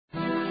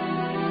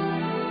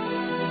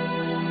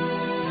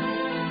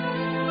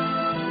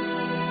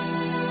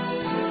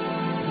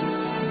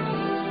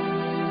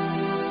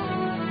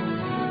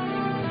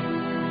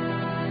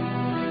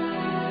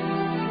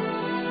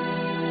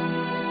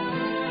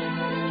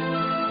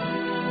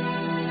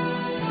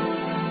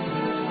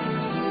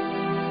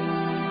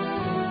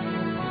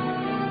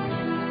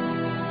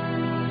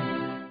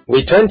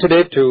We turn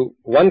today to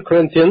 1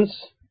 Corinthians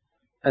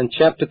and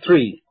chapter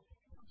 3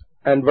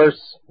 and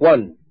verse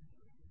 1.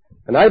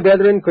 And I,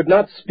 brethren, could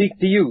not speak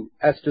to you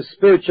as to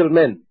spiritual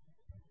men,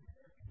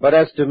 but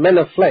as to men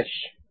of flesh,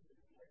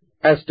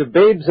 as to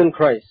babes in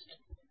Christ.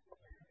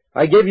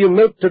 I gave you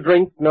milk to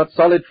drink, not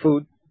solid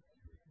food,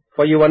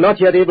 for you are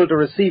not yet able to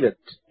receive it.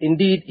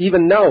 Indeed,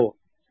 even now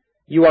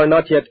you are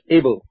not yet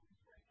able,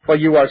 for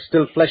you are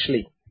still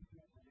fleshly.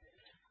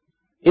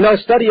 In our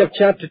study of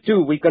chapter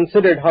 2, we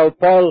considered how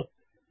Paul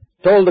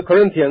told the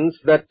Corinthians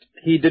that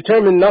he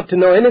determined not to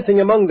know anything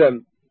among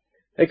them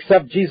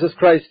except Jesus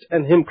Christ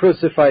and Him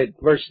crucified,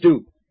 verse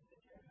 2.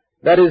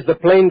 That is the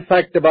plain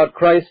fact about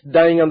Christ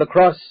dying on the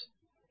cross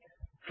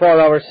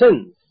for our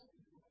sins.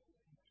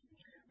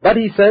 But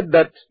he said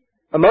that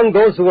among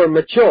those who were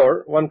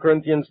mature, 1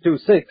 Corinthians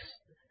 2:6,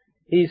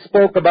 he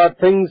spoke about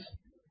things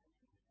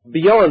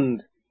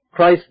beyond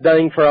Christ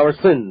dying for our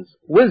sins.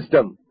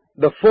 Wisdom,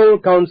 the full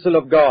counsel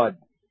of God.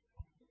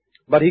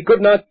 But he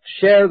could not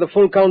share the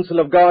full counsel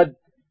of God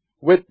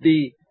with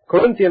the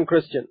Corinthian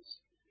Christians.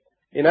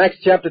 In Acts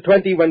chapter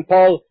 20, when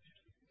Paul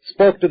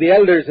spoke to the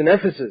elders in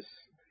Ephesus,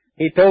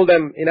 he told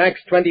them in Acts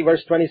 20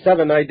 verse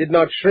 27, I did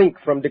not shrink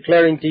from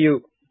declaring to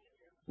you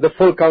the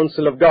full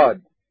counsel of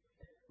God.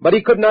 But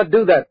he could not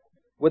do that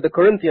with the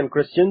Corinthian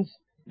Christians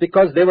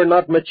because they were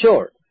not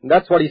mature. And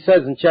that's what he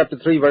says in chapter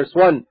 3 verse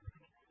 1.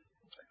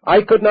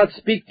 I could not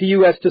speak to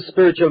you as to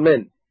spiritual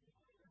men,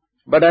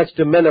 but as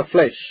to men of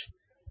flesh,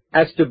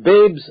 as to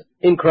babes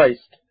in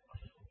Christ.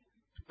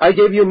 I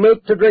gave you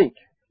milk to drink,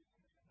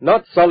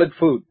 not solid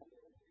food,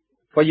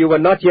 for you were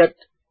not yet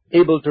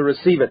able to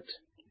receive it.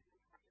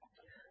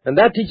 And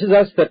that teaches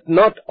us that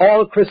not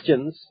all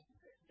Christians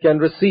can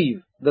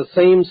receive the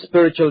same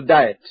spiritual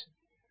diet.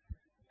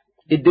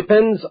 It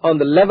depends on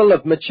the level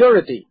of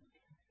maturity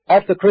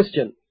of the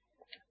Christian,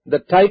 the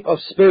type of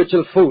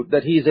spiritual food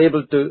that he is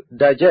able to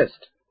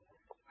digest.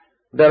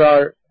 There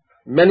are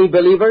many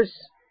believers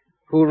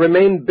who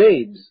remain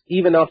babes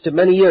even after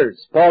many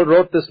years. Paul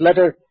wrote this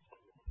letter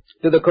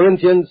to the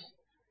Corinthians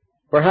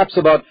perhaps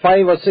about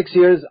 5 or 6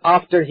 years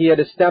after he had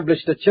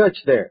established a church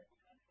there.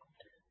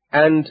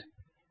 And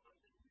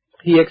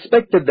he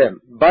expected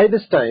them by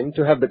this time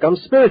to have become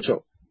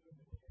spiritual.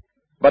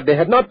 But they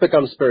had not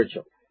become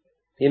spiritual.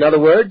 In other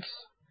words,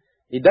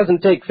 it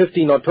doesn't take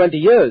 15 or 20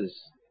 years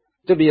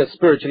to be a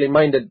spiritually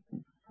minded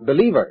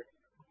believer.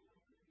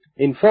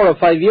 In 4 or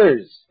 5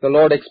 years, the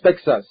Lord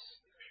expects us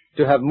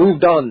to have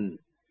moved on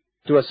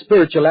to a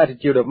spiritual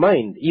attitude of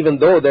mind, even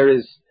though there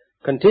is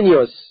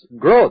continuous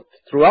growth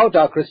throughout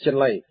our Christian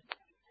life.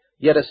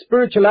 Yet a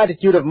spiritual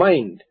attitude of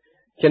mind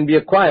can be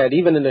acquired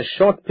even in a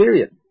short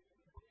period.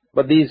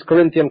 But these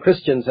Corinthian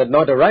Christians had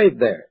not arrived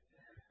there.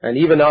 And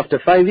even after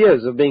 5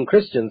 years of being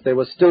Christians, they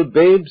were still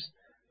babes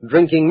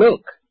drinking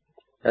milk.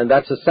 And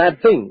that's a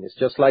sad thing. It's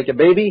just like a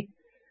baby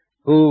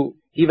who,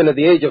 even at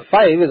the age of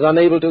 5, is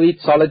unable to eat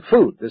solid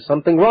food. There's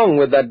something wrong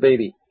with that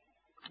baby.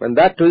 And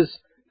that was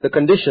the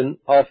condition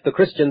of the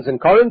Christians in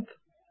Corinth.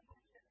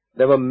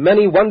 There were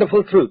many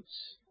wonderful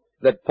truths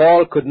that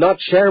Paul could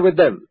not share with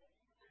them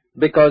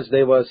because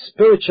they were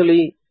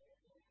spiritually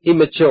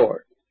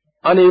immature,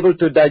 unable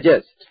to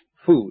digest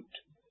food.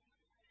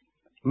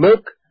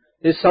 Milk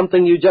is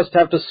something you just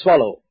have to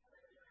swallow,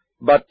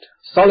 but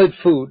solid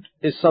food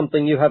is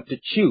something you have to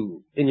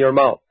chew in your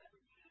mouth.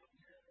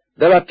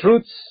 There are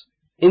truths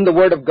in the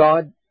Word of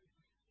God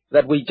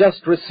that we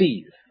just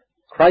receive.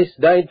 Christ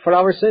died for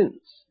our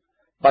sins.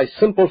 By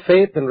simple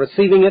faith in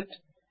receiving it,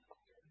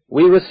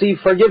 we receive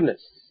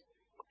forgiveness.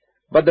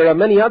 But there are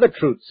many other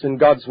truths in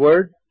God's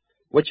Word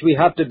which we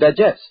have to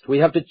digest, we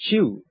have to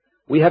chew,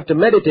 we have to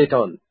meditate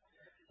on.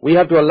 We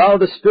have to allow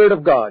the Spirit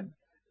of God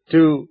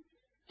to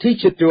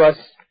teach it to us,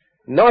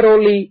 not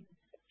only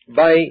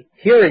by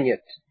hearing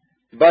it,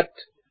 but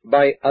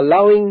by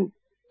allowing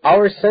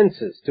our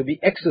senses to be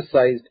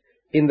exercised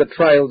in the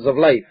trials of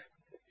life.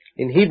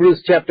 In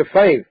Hebrews chapter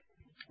 5,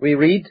 we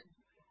read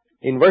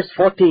in verse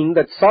 14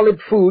 that solid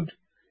food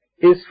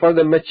is for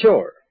the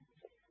mature.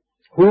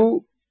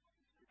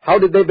 How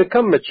did they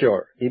become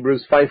mature?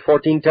 Hebrews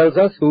 5:14 tells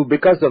us, who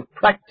because of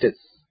practice,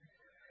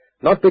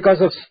 not because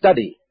of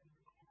study.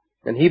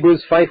 And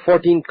Hebrews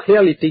 5:14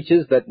 clearly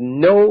teaches that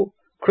no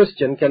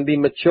Christian can be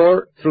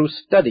mature through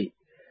study,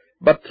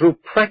 but through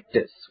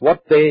practice.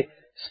 What they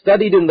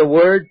studied in the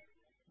Word,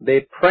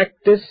 they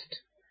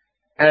practiced,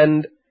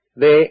 and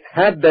they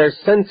had their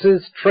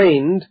senses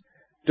trained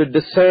to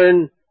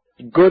discern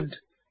good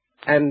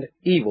and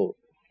evil.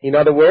 In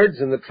other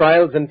words, in the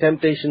trials and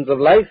temptations of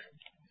life,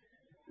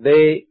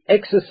 they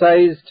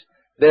exercised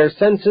their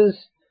senses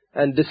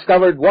and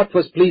discovered what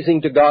was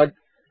pleasing to God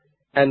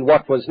and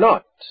what was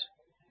not.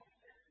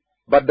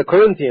 But the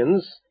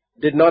Corinthians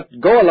did not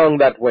go along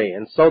that way,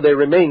 and so they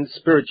remained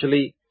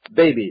spiritually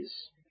babies.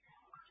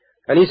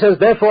 And he says,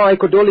 therefore I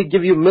could only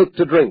give you milk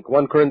to drink,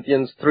 1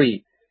 Corinthians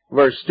 3,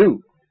 verse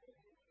 2.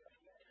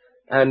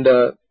 And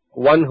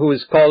one who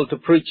is called to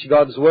preach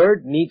God's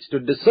Word needs to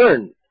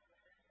discern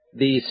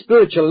the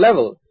spiritual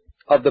level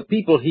of the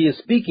people he is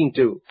speaking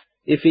to,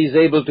 if he is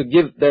able to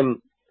give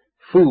them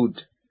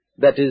food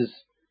that is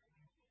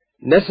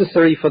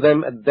necessary for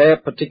them at their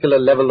particular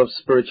level of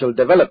spiritual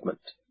development.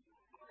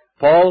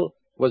 Paul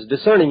was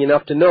discerning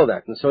enough to know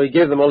that, and so he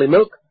gave them only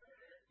milk.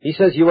 He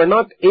says, you are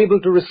not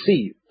able to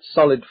receive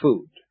solid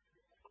food.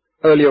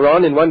 Earlier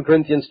on in 1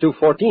 Corinthians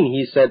 2:14,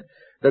 he said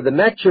that the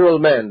natural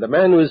man, the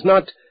man who has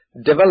not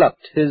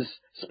developed his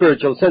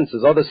spiritual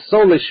senses, or the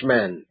soulish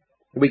man,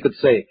 we could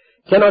say,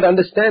 cannot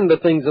understand the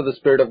things of the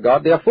Spirit of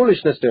God. They are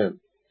foolishness to him.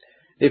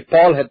 If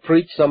Paul had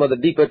preached some of the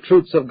deeper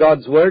truths of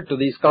God's Word to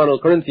these carnal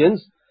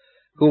Corinthians,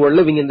 who were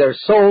living in their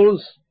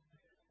souls,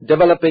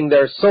 developing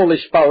their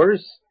soulish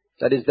powers,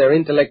 that is, their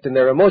intellect and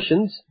their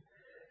emotions,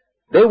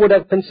 they would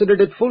have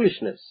considered it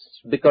foolishness,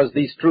 because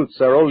these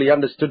truths are only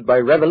understood by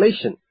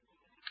revelation.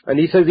 And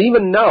he says,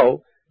 even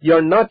now,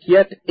 you're not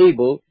yet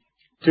able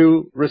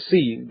to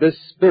receive this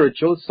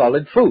spiritual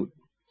solid food.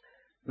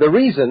 The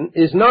reason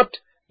is not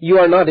you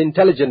are not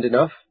intelligent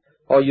enough,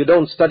 or you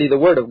don't study the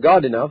Word of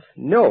God enough.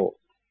 No.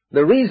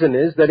 The reason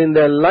is that in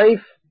their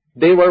life,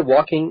 they were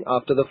walking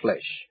after the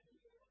flesh.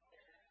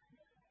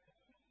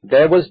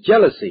 There was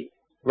jealousy,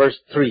 verse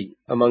 3,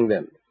 among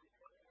them.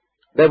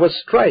 There was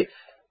strife.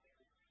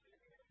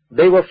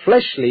 They were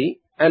fleshly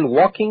and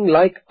walking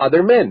like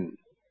other men.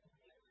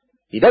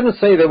 He doesn't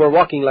say they were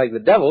walking like the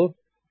devil.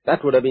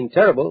 That would have been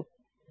terrible.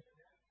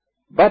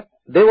 But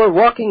they were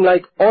walking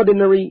like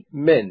ordinary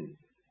men.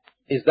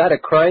 Is that a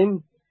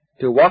crime,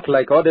 to walk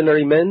like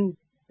ordinary men?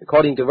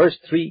 According to verse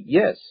 3,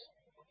 yes.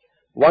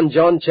 1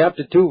 John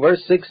chapter 2,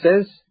 verse 6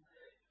 says,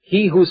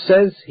 he who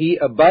says he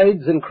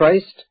abides in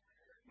Christ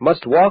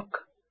must walk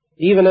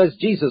even as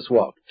Jesus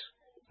walked.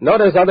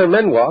 Not as other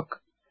men walk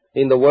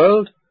in the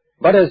world,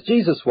 but as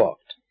Jesus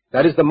walked.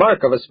 That is the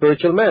mark of a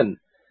spiritual man,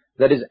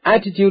 that his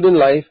attitude in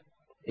life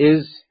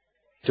is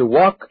to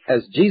walk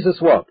as Jesus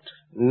walked,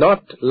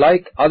 not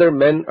like other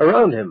men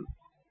around him.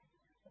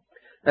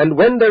 And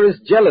when there is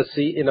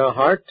jealousy in our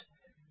heart,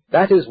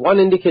 that is one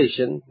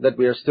indication that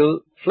we are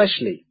still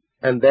fleshly,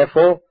 and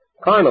therefore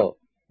carnal,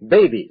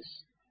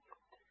 babies.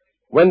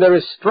 When there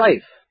is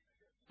strife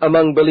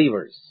among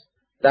believers,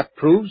 that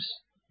proves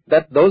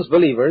that those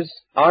believers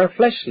are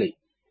fleshly,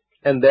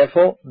 and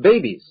therefore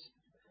babies.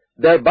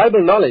 Their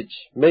Bible knowledge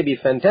may be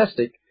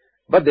fantastic,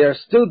 but they are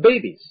still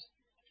babies.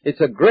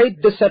 It's a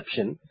great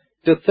deception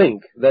to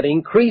think that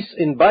increase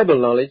in Bible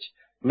knowledge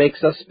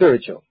makes us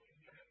spiritual.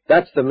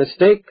 That's the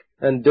mistake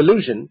and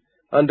delusion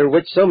under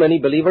which so many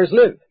believers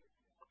live.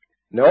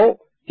 No,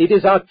 it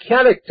is our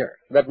character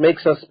that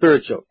makes us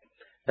spiritual.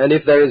 And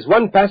if there is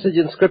one passage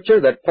in Scripture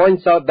that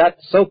points out that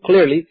so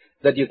clearly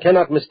that you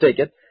cannot mistake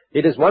it,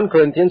 it is 1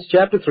 Corinthians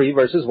chapter 3,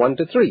 verses 1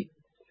 to 3.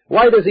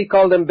 Why does he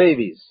call them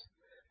babies?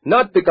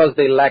 Not because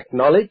they lack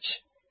knowledge.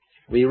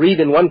 We read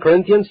in 1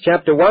 Corinthians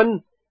chapter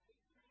 1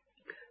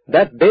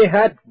 that they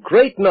had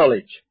great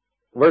knowledge.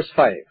 Verse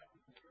 5.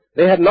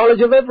 They had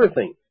knowledge of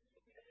everything.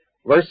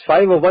 Verse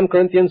 5 of 1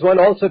 Corinthians 1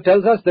 also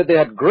tells us that they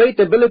had great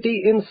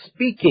ability in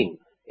speaking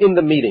in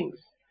the meetings.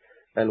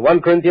 And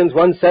 1 Corinthians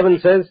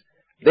 1:7 says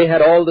they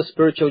had all the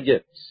spiritual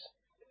gifts.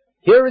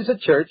 Here is a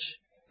church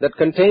that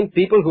contained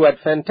people who had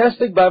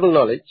fantastic Bible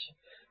knowledge,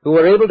 who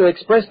were able to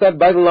express that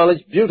Bible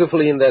knowledge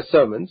beautifully in their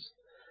sermons,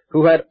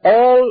 who had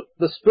all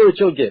the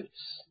spiritual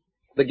gifts,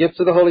 the gifts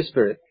of the Holy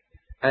Spirit,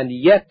 and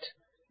yet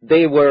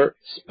they were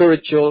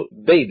spiritual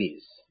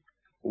babies.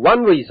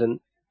 One reason,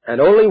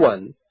 and only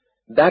one,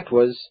 that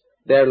was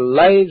their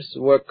lives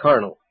were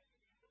carnal.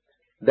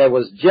 There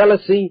was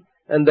jealousy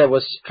and there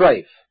was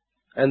strife,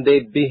 and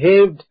they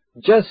behaved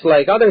just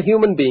like other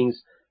human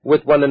beings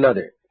with one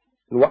another.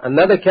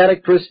 Another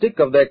characteristic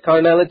of their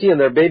carnality and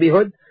their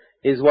babyhood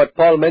is what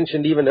Paul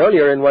mentioned even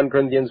earlier in 1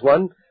 Corinthians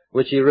 1,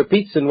 which he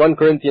repeats in 1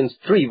 Corinthians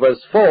 3,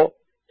 verse 4.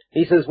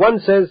 He says, one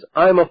says,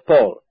 I'm of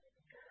Paul.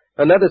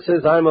 Another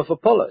says, I'm of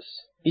Apollos.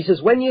 He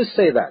says, when you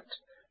say that,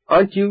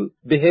 aren't you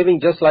behaving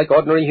just like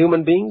ordinary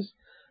human beings?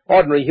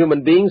 Ordinary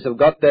human beings have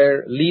got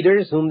their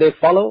leaders whom they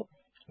follow.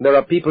 There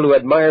are people who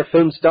admire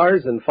film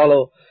stars and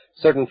follow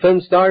certain film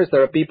stars.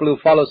 There are people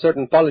who follow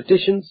certain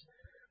politicians.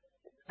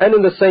 And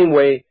in the same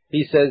way,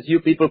 he says, you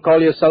people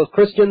call yourself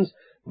Christians,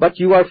 but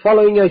you are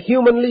following a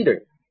human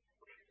leader.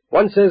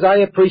 One says, I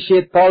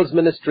appreciate Paul's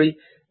ministry,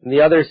 and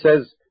the other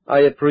says, I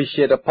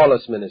appreciate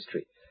Apollos'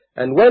 ministry.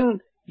 And when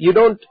you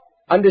don't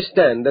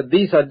understand that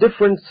these are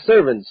different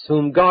servants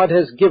whom God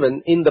has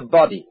given in the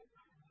body,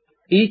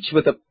 each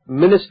with a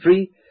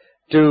ministry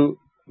to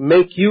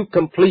make you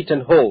complete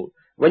and whole,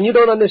 when you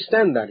don't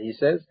understand that, he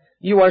says,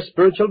 you are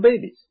spiritual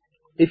babies.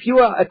 If you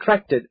are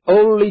attracted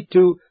only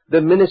to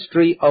the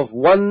ministry of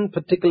one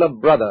particular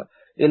brother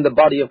in the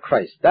body of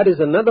Christ, that is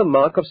another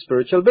mark of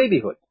spiritual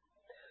babyhood.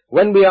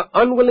 When we are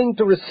unwilling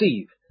to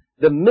receive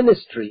the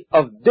ministry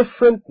of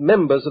different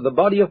members of the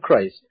body of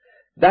Christ,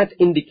 that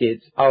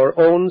indicates our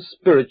own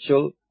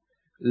spiritual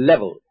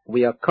level.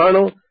 We are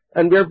carnal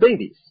and we are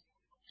babies.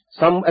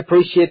 Some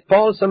appreciate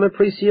Paul, some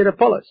appreciate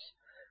Apollos.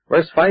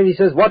 Verse 5, he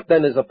says, what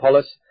then is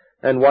Apollos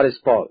and what is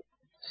Paul?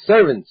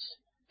 Servants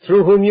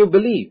through whom you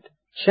believed.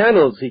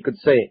 Channels, he could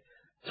say,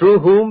 through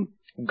whom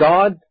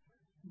God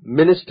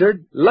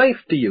ministered life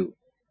to you.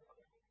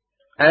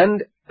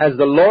 And as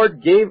the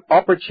Lord gave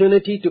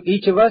opportunity to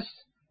each of us,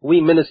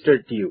 we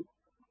ministered to you.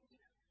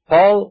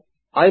 Paul,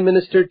 I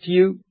ministered to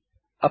you.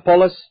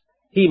 Apollos,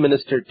 he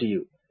ministered to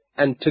you.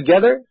 And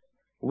together,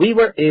 we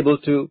were able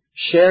to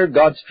share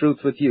God's truth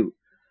with you.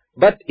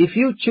 But if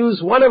you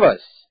choose one of us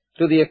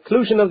to the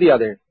exclusion of the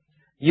other,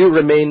 you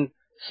remain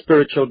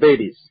spiritual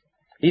babies.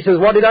 He says,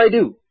 what did I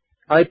do?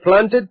 I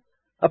planted,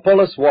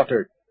 Apollos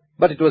watered.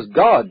 But it was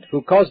God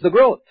who caused the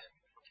growth.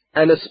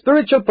 And a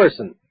spiritual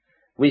person,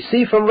 we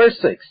see from verse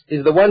 6,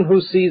 is the one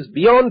who sees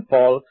beyond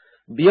Paul,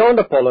 beyond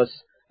Apollos,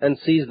 and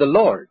sees the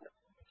Lord,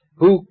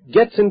 who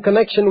gets in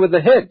connection with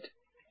the head.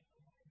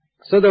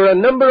 So there are a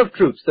number of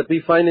truths that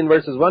we find in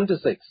verses 1 to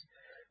 6,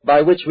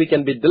 by which we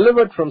can be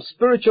delivered from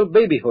spiritual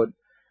babyhood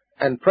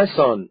and press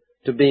on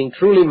to being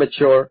truly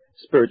mature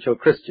spiritual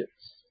Christians.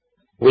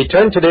 We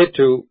turn today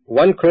to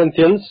 1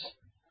 Corinthians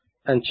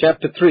and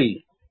chapter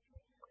 3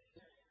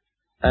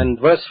 and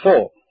verse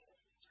 4.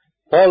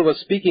 Paul was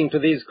speaking to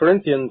these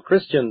Corinthian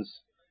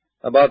Christians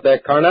about their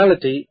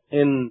carnality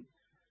in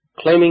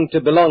claiming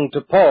to belong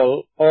to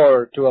Paul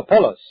or to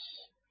Apollos.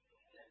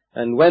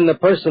 And when a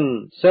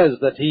person says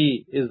that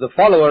he is the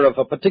follower of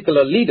a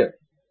particular leader,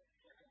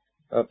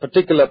 a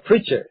particular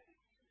preacher,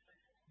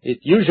 it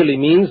usually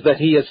means that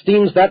he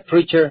esteems that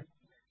preacher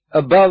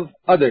above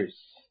others.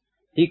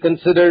 He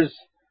considers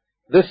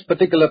this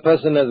particular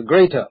person as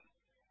greater.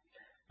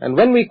 And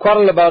when we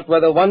quarrel about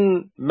whether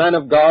one man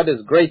of God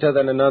is greater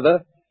than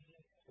another,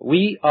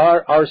 we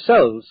are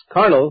ourselves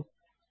carnal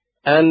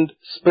and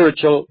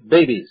spiritual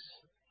babies.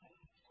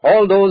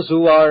 All those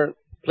who are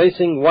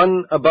placing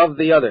one above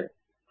the other.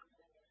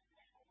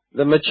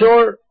 The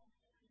mature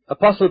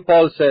Apostle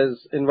Paul says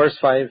in verse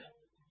 5,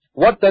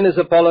 what then is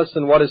Apollos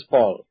and what is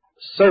Paul?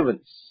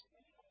 Servants.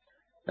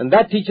 And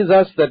that teaches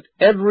us that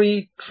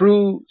every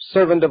true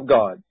servant of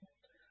God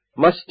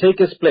must take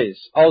his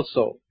place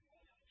also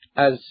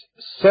as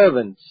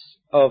servants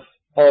of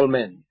all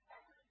men.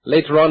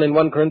 Later on in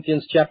 1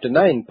 Corinthians chapter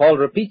 9, Paul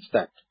repeats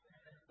that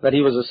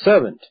he was a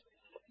servant.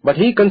 But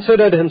he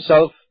considered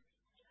himself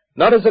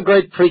not as a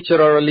great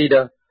preacher or a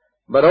leader,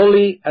 but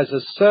only as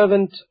a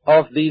servant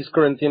of these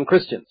Corinthian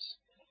Christians.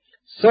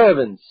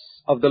 Servants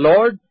of the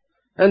Lord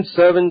and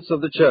servants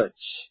of the church.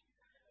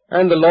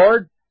 And the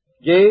Lord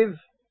gave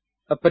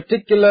a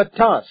particular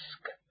task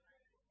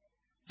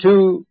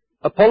to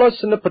Apollos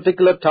and a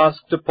particular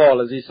task to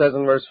Paul, as he says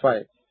in verse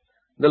 5.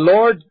 The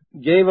Lord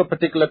gave a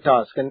particular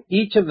task, and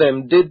each of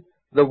them did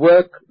the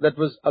work that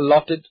was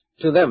allotted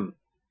to them.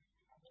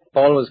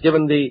 Paul was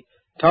given the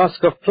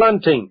task of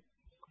planting.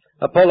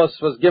 Apollos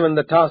was given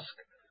the task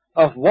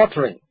of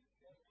watering.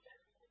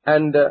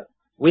 And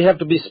we have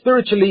to be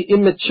spiritually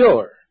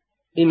immature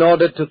in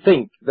order to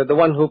think that the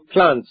one who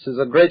plants is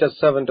a greater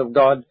servant of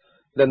God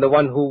than the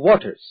one who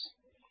waters.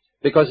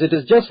 Because it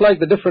is just like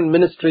the different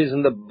ministries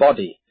in the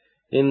body.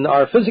 In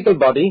our physical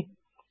body,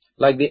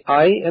 like the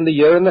eye and the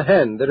ear and the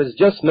hand, there is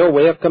just no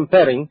way of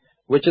comparing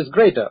which is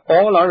greater.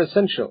 All are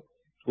essential.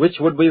 Which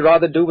would we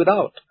rather do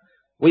without?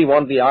 We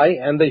want the eye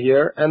and the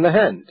ear and the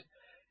hand.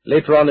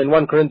 Later on in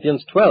 1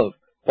 Corinthians 12,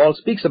 Paul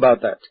speaks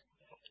about that.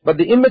 But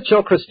the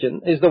immature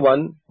Christian is the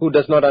one who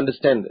does not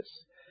understand this.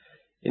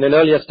 In an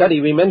earlier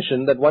study, we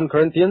mentioned that 1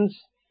 Corinthians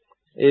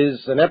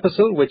is an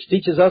epistle which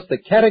teaches us the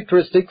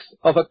characteristics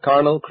of a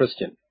carnal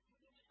Christian,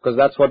 because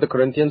that's what the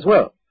Corinthians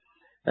were.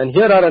 And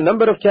here are a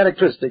number of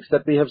characteristics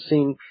that we have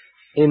seen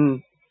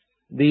in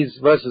these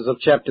verses of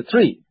chapter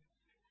 3.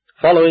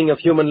 Following of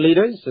human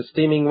leaders,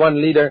 esteeming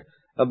one leader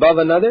above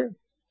another,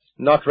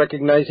 not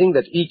recognizing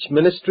that each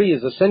ministry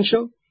is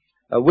essential,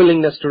 a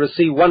willingness to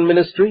receive one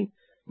ministry,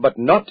 but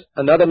not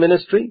another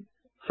ministry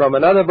from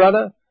another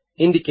brother,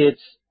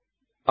 indicates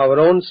our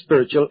own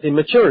spiritual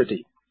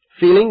immaturity.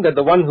 Feeling that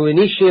the one who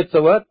initiates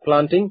the work,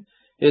 planting,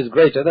 is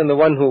greater than the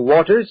one who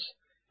waters,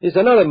 is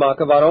another mark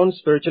of our own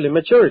spiritual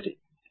immaturity.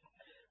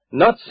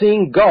 Not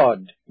seeing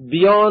God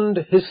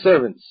beyond his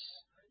servants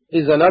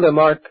is another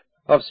mark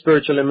of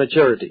spiritual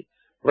immaturity.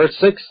 Verse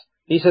 6,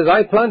 he says,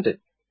 I planted,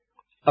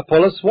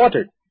 Apollos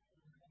watered,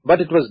 but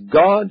it was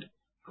God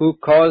who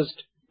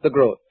caused the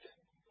growth.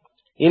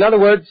 In other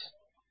words,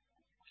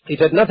 it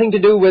had nothing to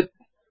do with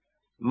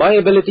my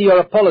ability or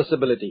Apollos'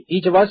 ability.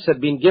 Each of us had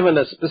been given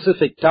a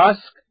specific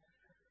task,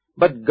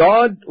 but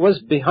God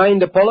was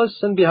behind Apollos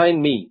and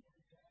behind me.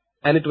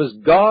 And it was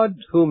God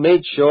who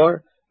made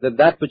sure that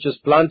that which was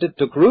planted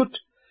took root,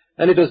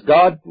 and it was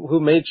God who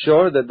made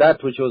sure that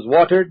that which was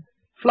watered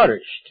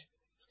flourished.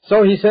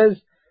 So he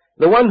says,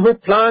 the one who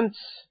plants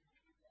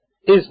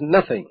is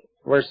nothing,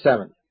 verse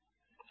 7,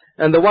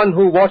 and the one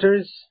who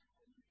waters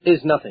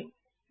is nothing.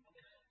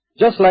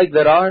 Just like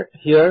there are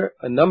here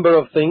a number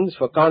of things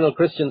for carnal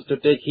Christians to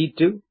take heed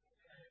to,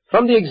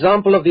 from the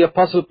example of the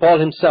Apostle Paul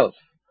himself,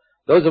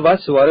 those of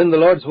us who are in the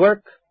Lord's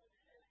work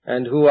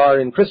and who are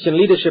in Christian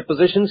leadership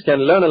positions can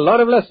learn a lot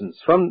of lessons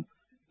from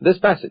this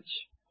passage.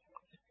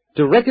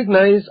 To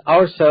recognize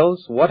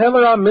ourselves,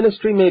 whatever our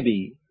ministry may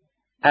be,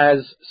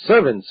 as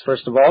servants,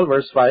 first of all,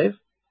 verse 5,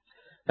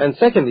 and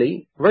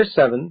secondly, verse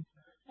 7,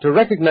 to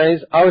recognize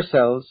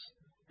ourselves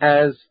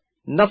as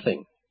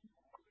nothing.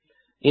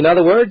 In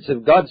other words,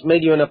 if God's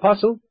made you an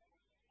apostle,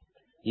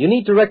 you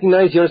need to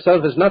recognize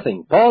yourself as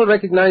nothing. Paul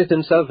recognized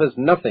himself as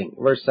nothing,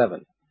 verse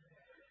 7.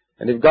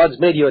 And if God's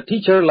made you a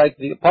teacher like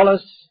the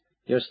Apollos,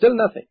 you're still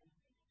nothing.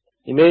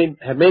 He may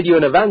have made you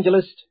an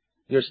evangelist,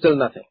 you're still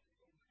nothing.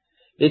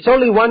 It's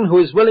only one who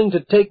is willing to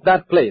take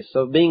that place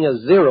of being a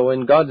zero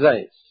in God's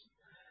eyes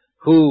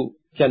who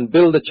can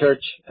build the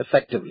church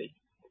effectively.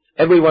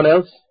 Everyone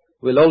else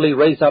will only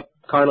raise up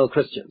carnal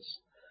Christians.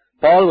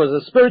 Paul was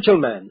a spiritual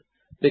man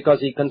because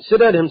he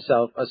considered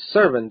himself a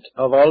servant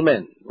of all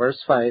men,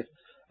 verse 5,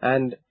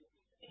 and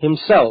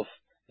himself,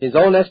 his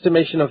own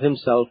estimation of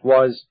himself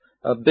was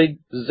a big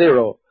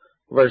zero,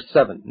 verse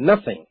 7,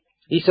 nothing.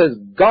 He says,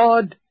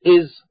 God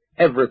is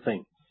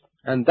everything,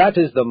 and that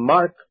is the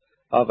mark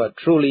of a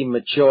truly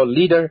mature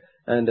leader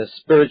and a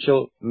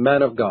spiritual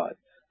man of God,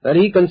 that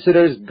he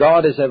considers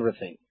God is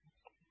everything.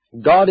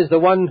 God is the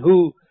one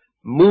who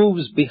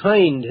moves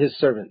behind his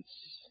servants.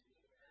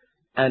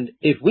 And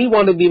if we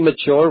want to be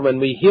mature when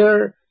we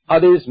hear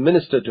others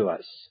minister to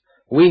us,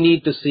 we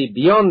need to see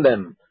beyond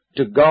them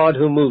to God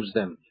who moves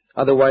them.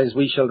 Otherwise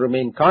we shall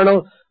remain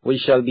carnal, we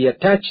shall be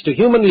attached to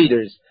human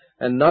leaders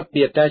and not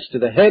be attached to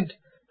the head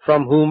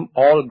from whom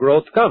all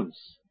growth comes.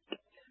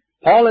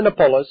 Paul and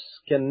Apollos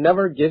can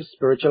never give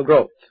spiritual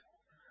growth.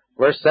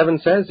 Verse 7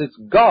 says it's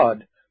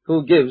God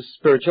who gives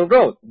spiritual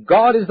growth.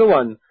 God is the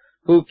one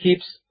who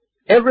keeps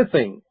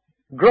everything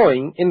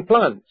growing in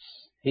plants.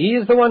 He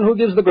is the one who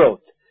gives the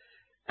growth.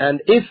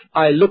 And if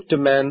I look to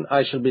man,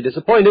 I shall be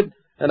disappointed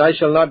and I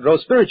shall not grow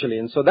spiritually.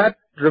 And so that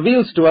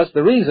reveals to us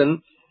the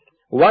reason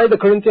why the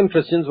Corinthian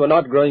Christians were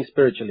not growing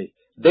spiritually.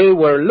 They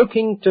were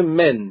looking to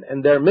men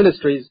and their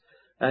ministries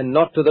and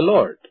not to the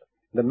Lord.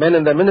 The men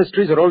and their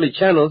ministries are only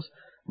channels,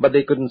 but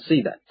they couldn't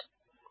see that.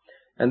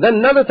 And then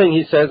another thing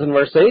he says in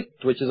verse 8,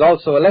 which is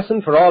also a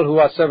lesson for all who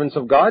are servants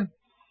of God,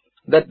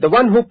 that the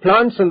one who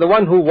plants and the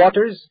one who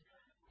waters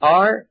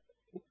are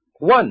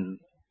one.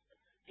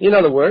 In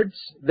other words,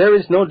 there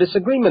is no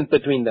disagreement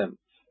between them.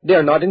 They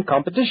are not in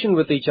competition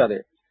with each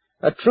other.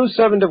 A true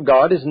servant of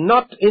God is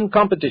not in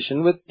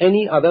competition with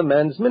any other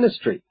man's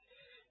ministry.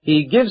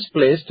 He gives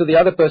place to the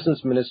other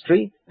person's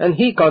ministry and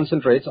he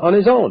concentrates on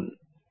his own.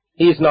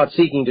 He is not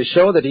seeking to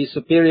show that he is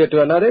superior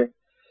to another,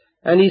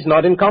 and he's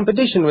not in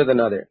competition with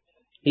another.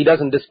 He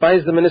doesn't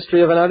despise the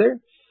ministry of another.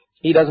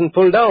 He doesn't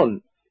pull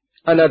down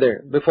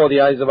another before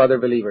the eyes of other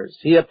believers.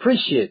 He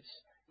appreciates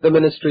the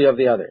ministry of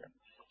the other.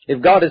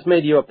 If God has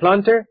made you a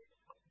planter,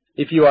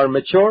 if you are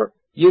mature,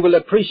 you will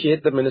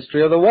appreciate the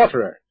ministry of the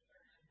waterer.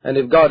 And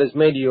if God has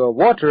made you a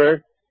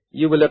waterer,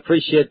 you will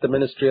appreciate the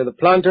ministry of the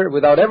planter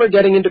without ever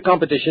getting into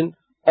competition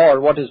or,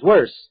 what is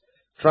worse,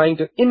 trying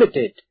to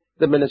imitate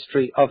the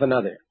ministry of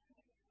another.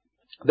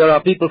 There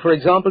are people, for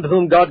example, to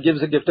whom God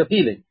gives a gift of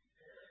healing.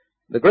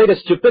 The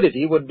greatest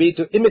stupidity would be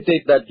to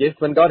imitate that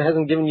gift when God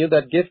hasn't given you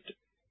that gift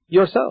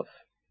yourself.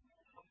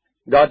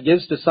 God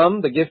gives to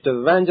some the gift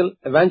of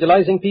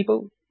evangelizing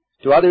people,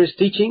 to others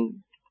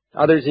teaching,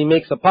 others he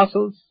makes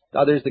apostles, to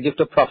others the gift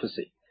of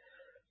prophecy.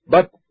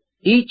 But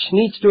each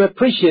needs to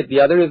appreciate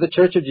the other if the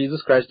church of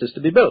Jesus Christ is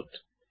to be built.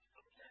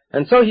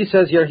 And so he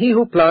says here, he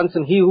who plants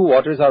and he who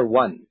waters are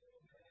one.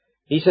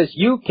 He says,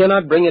 you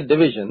cannot bring a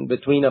division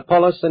between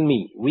Apollos and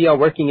me. We are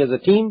working as a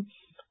team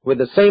with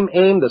the same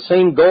aim, the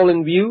same goal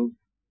in view,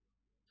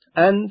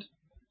 and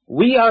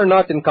we are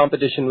not in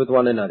competition with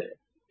one another.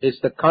 It's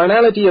the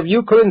carnality of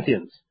you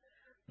Corinthians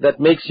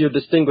that makes you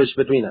distinguish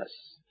between us.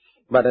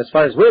 But as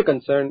far as we're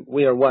concerned,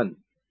 we are one.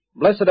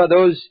 Blessed are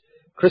those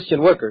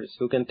Christian workers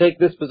who can take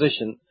this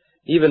position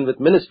even with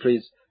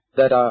ministries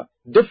that are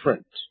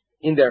different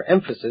in their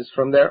emphasis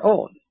from their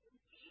own.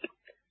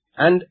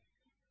 And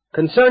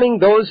concerning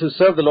those who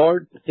serve the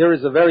Lord, here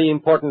is a very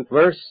important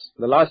verse,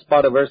 the last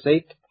part of verse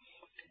 8.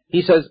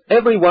 He says,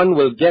 everyone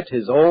will get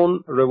his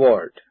own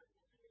reward.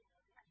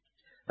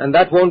 And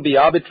that won't be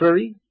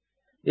arbitrary.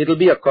 It'll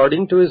be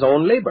according to his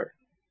own labor.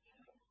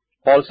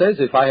 Paul says,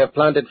 if I have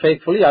planted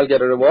faithfully, I'll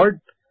get a reward.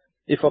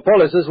 If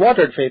Apollos has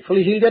watered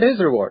faithfully, he'll get his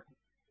reward.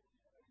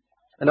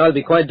 And I'll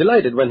be quite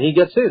delighted when he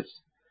gets his.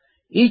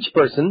 Each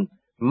person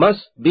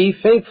must be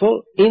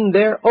faithful in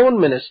their own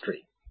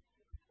ministry.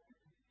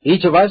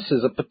 Each of us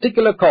is a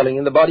particular calling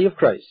in the body of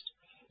Christ.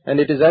 And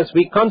it is as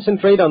we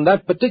concentrate on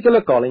that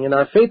particular calling and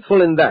are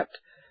faithful in that,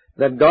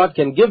 that God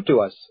can give to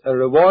us a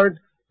reward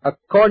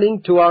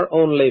according to our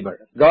own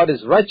labor. God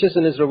is righteous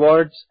in his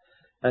rewards,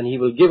 and he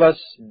will give us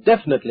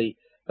definitely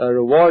a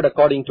reward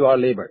according to our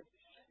labor.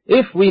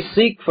 If we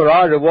seek for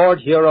our reward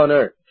here on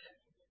earth,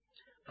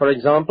 for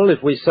example,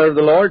 if we serve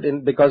the Lord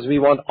because we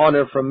want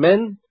honor from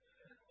men,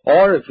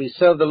 or if we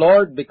serve the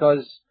Lord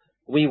because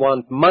we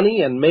want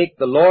money and make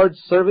the Lord's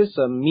service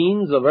a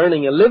means of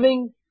earning a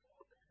living,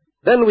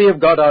 then we have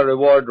got our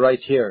reward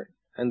right here.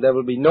 And there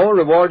will be no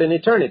reward in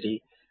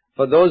eternity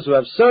for those who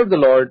have served the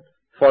Lord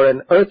for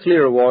an earthly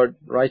reward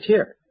right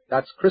here.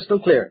 That's crystal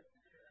clear.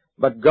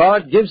 But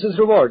God gives his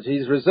rewards.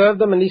 He's reserved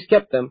them and he's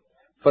kept them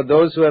for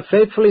those who have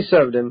faithfully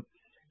served him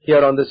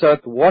here on this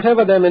earth,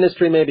 whatever their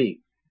ministry may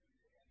be.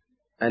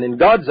 And in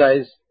God's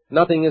eyes,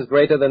 nothing is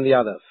greater than the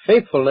other.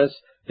 Faithfulness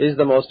is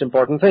the most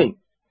important thing.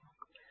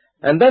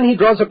 And then he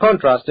draws a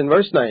contrast in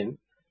verse 9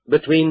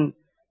 between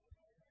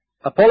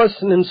Apollos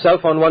and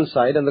himself on one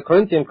side and the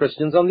Corinthian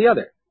Christians on the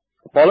other.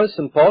 Apollos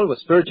and Paul were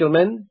spiritual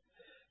men.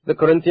 The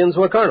Corinthians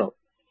were carnal.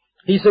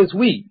 He says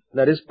we,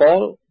 that is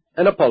Paul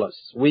and Apollos,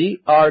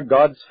 we are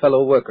God's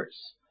fellow workers.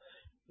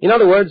 In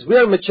other words, we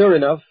are mature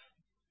enough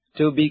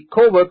to be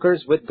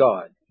co-workers with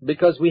God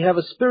because we have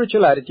a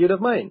spiritual attitude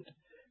of mind.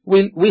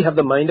 We have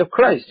the mind of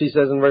Christ, he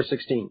says in verse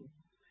 16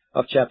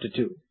 of chapter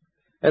 2.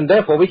 And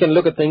therefore we can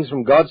look at things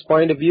from God's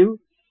point of view,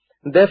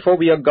 and therefore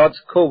we are God's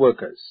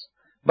co-workers.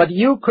 But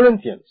you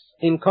Corinthians,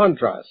 in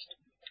contrast,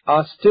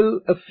 are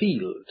still a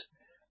field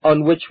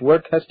on which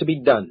work has to be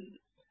done.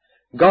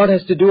 God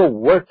has to do a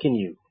work in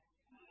you.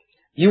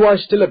 You are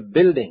still a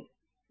building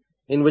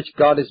in which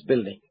God is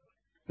building.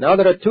 Now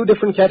there are two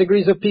different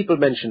categories of people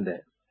mentioned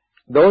there.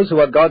 Those who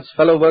are God's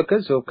fellow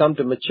workers, who have come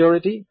to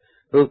maturity,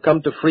 who have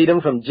come to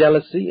freedom from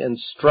jealousy and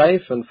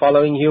strife and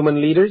following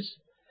human leaders,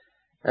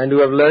 and who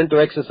have learned to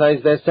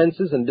exercise their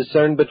senses and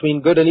discern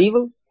between good and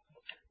evil,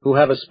 who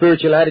have a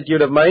spiritual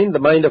attitude of mind, the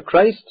mind of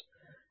Christ,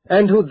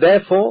 and who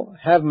therefore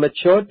have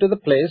matured to the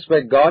place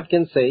where God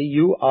can say,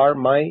 you are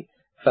my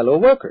fellow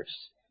workers.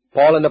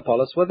 Paul and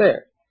Apollos were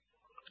there.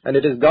 And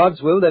it is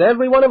God's will that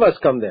every one of us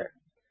come there.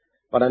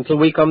 But until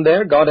we come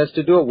there, God has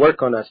to do a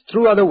work on us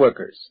through other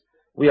workers.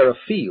 We are a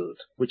field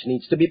which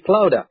needs to be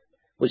plowed up,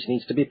 which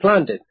needs to be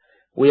planted.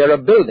 We are a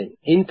building,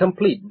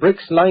 incomplete,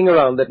 bricks lying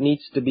around that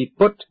needs to be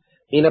put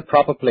in a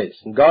proper place.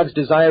 And God's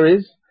desire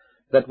is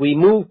that we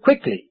move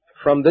quickly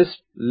from this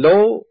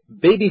low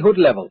babyhood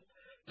level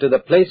to the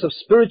place of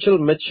spiritual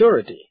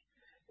maturity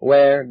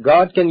where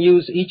God can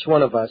use each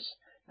one of us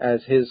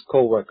as His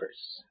co-workers.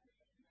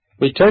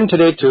 We turn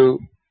today to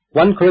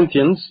 1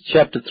 Corinthians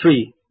chapter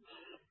 3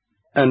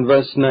 and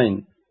verse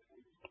 9.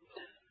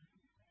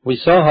 We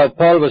saw how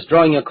Paul was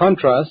drawing a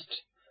contrast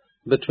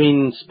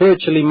between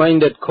spiritually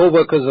minded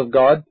co-workers of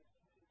God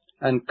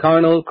and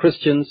carnal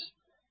Christians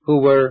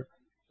who were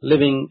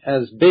living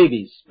as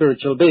babies,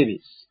 spiritual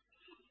babies.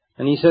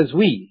 And he says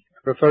we,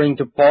 referring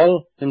to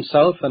Paul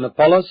himself and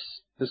Apollos,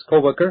 his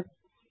co-worker,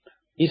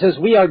 he says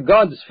we are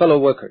God's fellow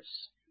workers.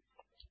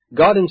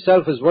 God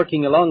himself is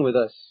working along with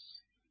us,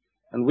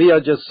 and we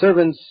are just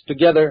servants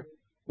together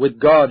with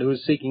God who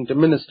is seeking to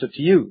minister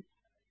to you.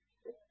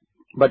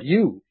 But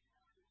you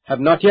have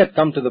not yet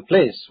come to the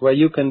place where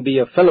you can be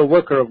a fellow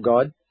worker of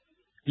God.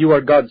 You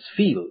are God's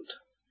field,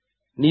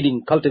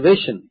 needing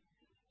cultivation.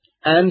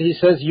 And he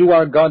says you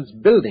are God's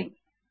building,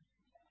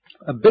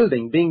 a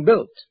building being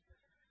built.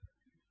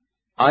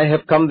 I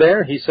have come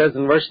there, he says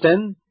in verse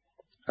 10,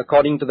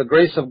 according to the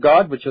grace of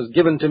God which was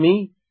given to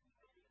me,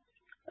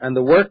 and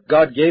the work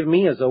God gave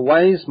me as a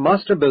wise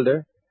master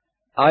builder,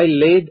 I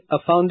laid a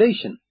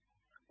foundation.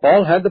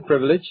 Paul had the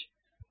privilege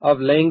of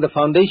laying the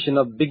foundation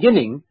of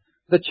beginning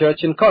the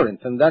church in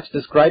Corinth, and that's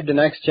described in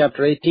Acts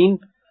chapter 18.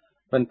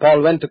 When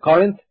Paul went to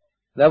Corinth,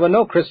 there were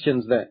no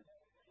Christians there.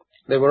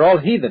 They were all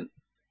heathen.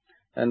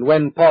 And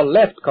when Paul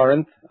left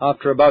Corinth,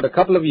 after about a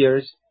couple of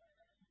years,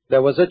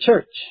 there was a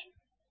church.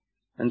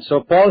 And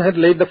so Paul had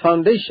laid the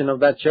foundation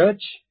of that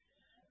church,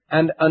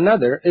 and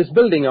another is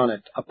building on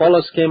it.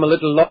 Apollos came a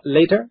little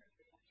later,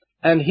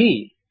 and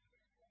he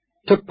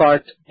took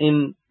part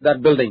in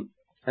that building.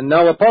 And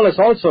now Apollos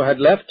also had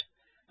left,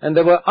 and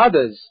there were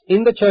others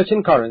in the church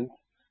in Corinth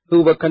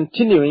who were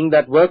continuing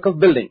that work of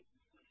building.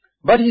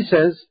 But he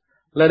says,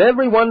 let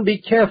everyone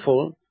be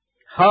careful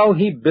how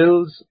he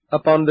builds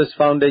upon this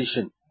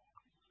foundation.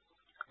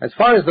 As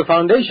far as the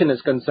foundation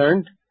is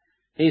concerned,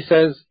 he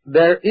says,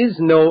 there is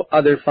no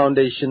other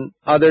foundation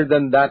other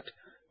than that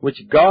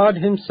which God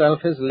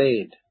himself has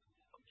laid,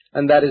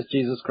 and that is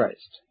Jesus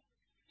Christ.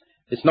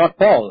 It's not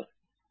Paul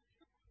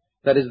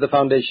that is the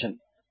foundation.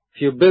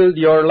 If you build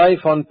your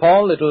life on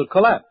Paul, it will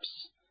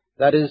collapse.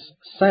 That is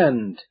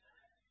sand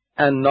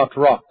and not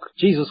rock.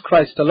 Jesus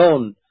Christ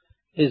alone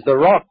is the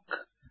rock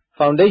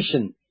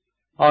foundation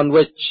on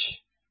which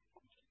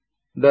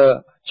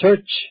the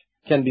church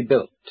can be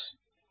built.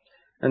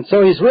 And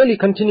so he's really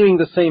continuing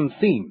the same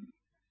theme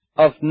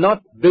of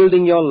not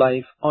building your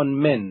life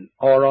on men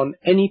or on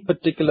any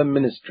particular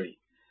ministry.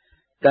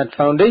 That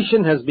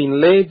foundation has been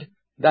laid,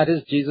 that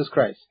is Jesus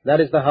Christ. That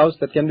is the house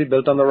that can be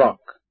built on the rock.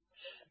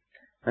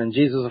 And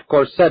Jesus, of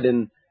course, said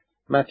in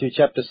Matthew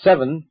chapter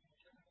 7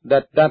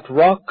 that that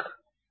rock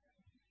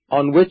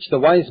on which the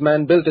wise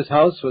man built his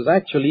house was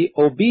actually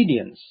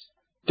obedience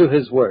to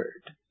his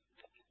word.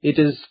 It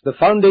is the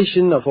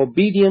foundation of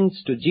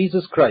obedience to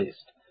Jesus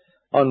Christ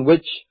on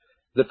which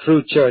the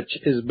true church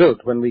is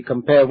built. When we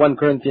compare 1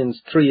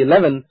 Corinthians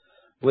 3:11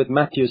 with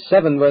Matthew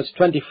 7 verse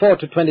 24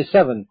 to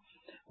 27,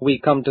 we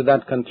come to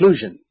that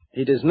conclusion.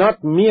 It is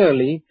not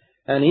merely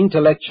an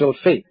intellectual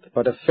faith,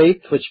 but a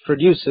faith which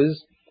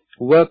produces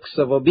works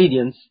of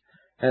obedience,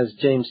 as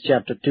James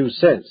chapter 2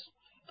 says.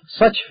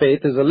 Such faith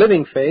is a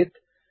living faith,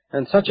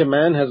 and such a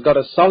man has got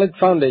a solid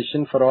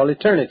foundation for all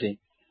eternity,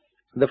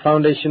 the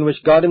foundation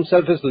which God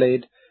himself has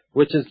laid,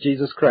 which is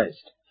Jesus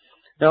Christ.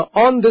 Now,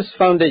 on this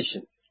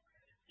foundation,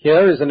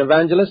 here is an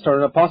evangelist or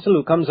an apostle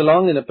who comes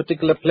along in a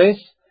particular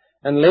place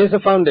and lays a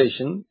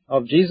foundation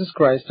of Jesus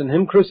Christ and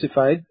Him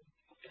crucified,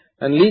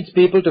 and leads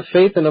people to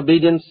faith and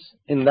obedience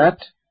in that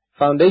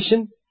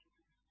foundation,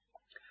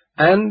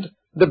 and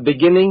the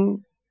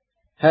beginning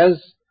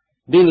has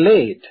been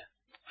laid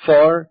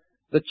for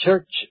the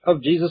church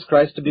of Jesus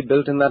Christ to be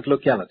built in that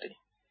locality.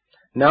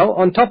 Now,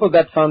 on top of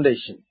that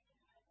foundation,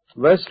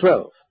 verse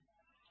 12,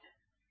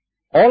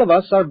 all of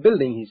us are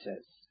building, he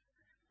says.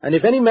 And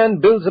if any man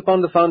builds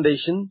upon the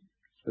foundation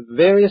with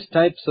various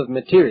types of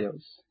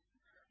materials,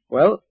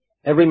 well,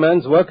 every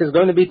man's work is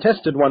going to be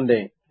tested one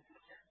day.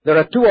 There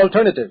are two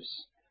alternatives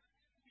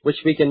which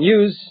we can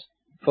use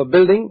for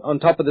building on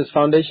top of this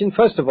foundation.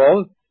 First of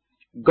all,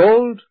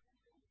 gold,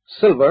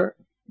 silver,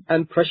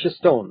 and precious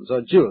stones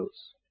or jewels.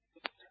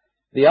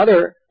 The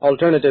other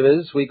alternative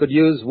is we could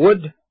use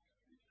wood,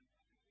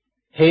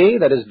 hay,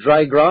 that is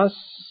dry grass,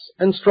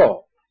 and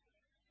straw.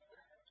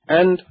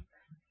 And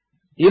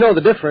you know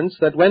the difference,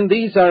 that when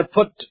these are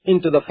put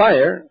into the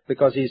fire,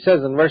 because he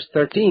says in verse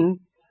 13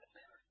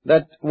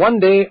 that one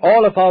day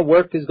all of our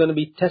work is going to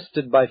be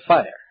tested by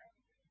fire.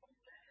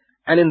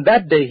 And in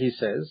that day, he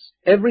says,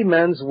 every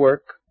man's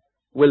work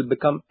will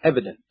become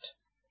evident.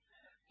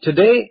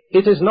 Today,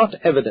 it is not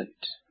evident.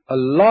 A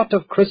lot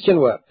of Christian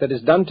work that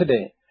is done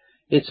today,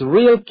 its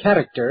real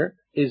character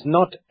is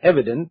not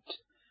evident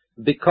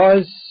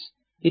because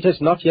it has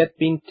not yet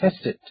been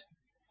tested.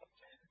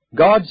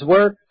 God's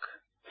work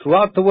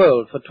throughout the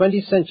world for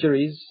 20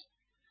 centuries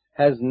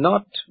has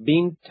not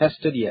been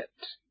tested yet.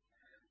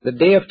 The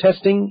day of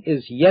testing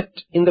is yet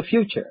in the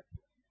future.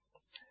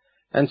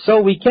 And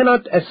so we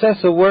cannot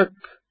assess a work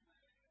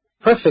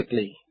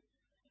perfectly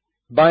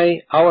by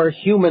our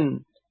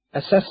human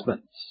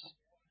assessments.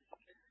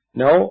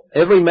 No,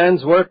 every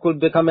man's work will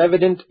become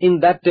evident in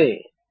that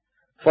day.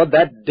 For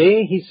that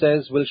day, he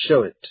says, will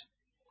show it,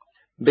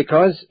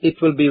 because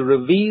it will be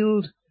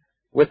revealed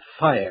with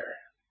fire.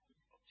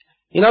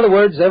 In other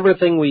words,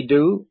 everything we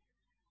do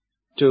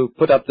to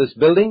put up this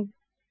building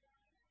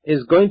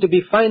is going to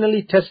be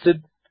finally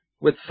tested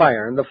with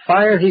fire. And the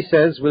fire, he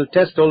says, will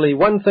test only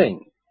one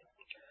thing.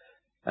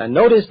 And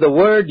notice the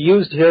word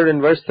used here in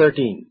verse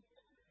 13,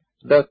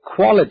 the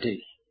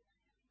quality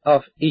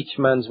of each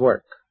man's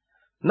work.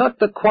 Not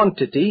the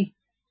quantity,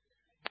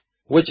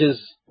 which is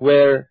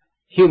where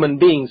human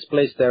beings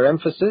place their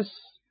emphasis,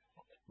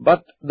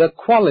 but the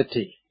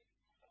quality.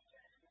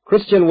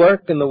 Christian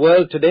work in the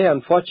world today,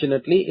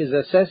 unfortunately, is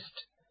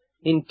assessed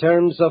in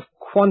terms of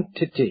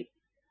quantity.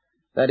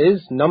 That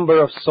is,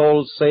 number of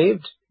souls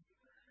saved,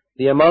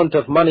 the amount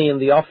of money in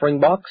the offering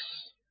box,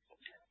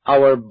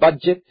 our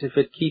budget, if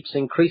it keeps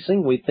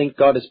increasing, we think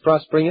God is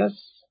prospering us,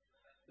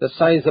 the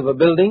size of a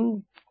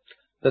building,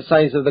 the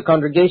size of the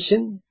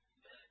congregation,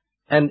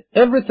 and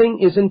everything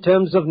is in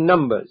terms of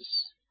numbers.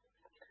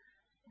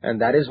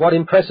 And that is what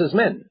impresses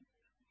men.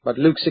 But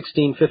Luke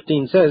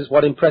 16:15 says,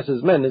 what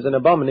impresses men is an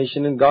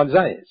abomination in God's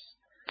eyes.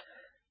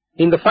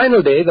 In the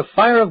final day, the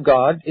fire of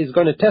God is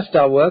going to test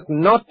our work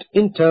not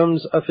in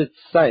terms of its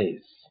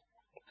size,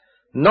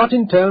 not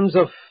in terms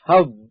of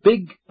how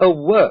big a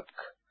work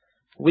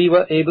we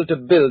were able to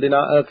build in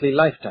our earthly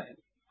lifetime,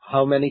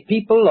 how many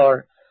people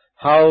or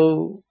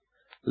how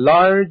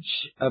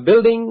large a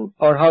building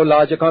or how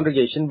large a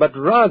congregation, but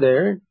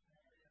rather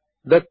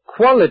the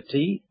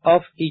quality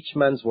of each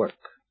man's work.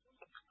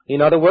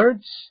 In other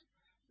words,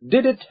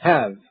 did it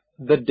have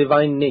the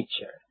divine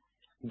nature?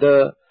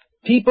 The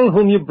people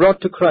whom you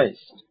brought to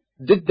Christ,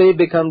 did they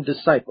become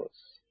disciples?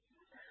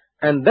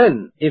 And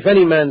then, if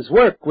any man's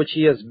work which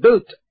he has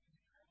built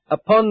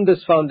upon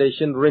this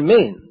foundation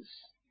remains,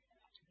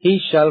 he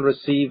shall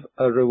receive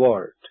a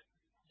reward.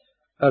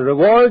 A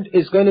reward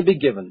is going to be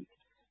given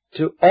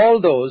to all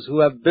those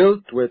who have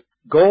built with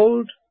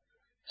gold,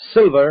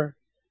 silver,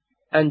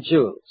 and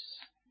jewels.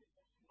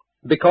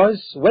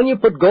 Because when you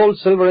put gold,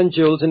 silver, and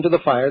jewels into the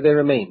fire, they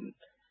remain.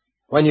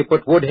 When you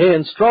put wood, hay,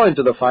 and straw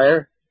into the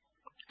fire,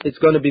 it's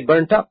going to be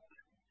burnt up.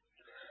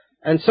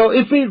 And so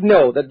if we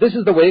know that this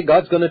is the way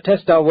God's going to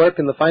test our work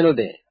in the final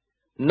day,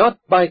 not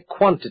by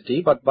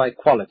quantity, but by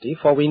quality,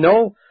 for we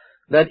know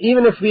that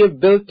even if we have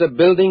built a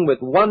building with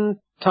 1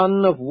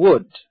 ton of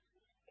wood,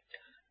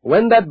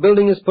 when that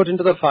building is put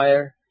into the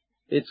fire,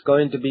 it's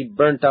going to be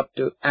burnt up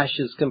to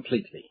ashes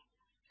completely.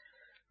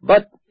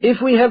 But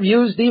if we have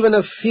used even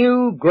a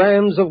few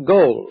grams of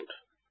gold,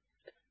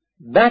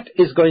 that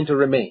is going to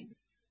remain.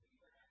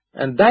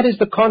 And that is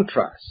the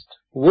contrast.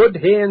 Wood,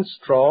 hay, and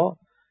straw,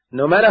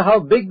 no matter how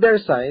big their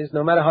size,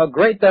 no matter how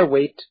great their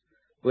weight,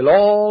 will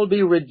all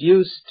be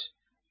reduced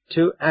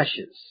to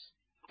ashes.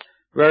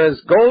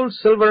 Whereas gold,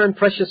 silver, and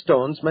precious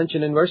stones,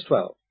 mentioned in verse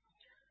 12,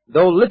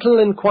 though little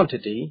in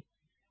quantity,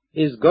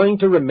 is going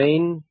to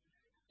remain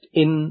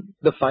in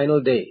the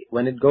final day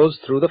when it goes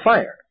through the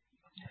fire.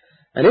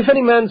 And if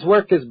any man's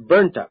work is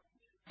burnt up,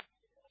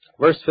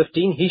 verse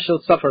 15, he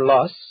shall suffer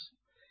loss.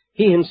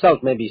 He himself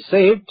may be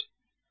saved,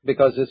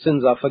 because his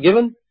sins are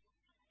forgiven,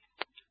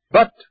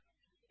 but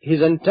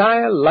his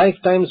entire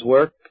lifetime's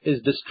work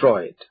is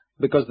destroyed,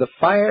 because the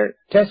fire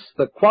tests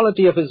the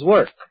quality of his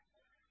work.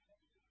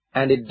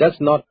 and it does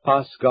not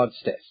pass God's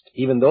test,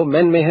 even though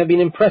men may have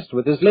been impressed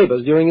with his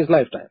labors during his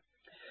lifetime.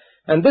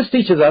 And this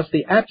teaches us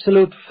the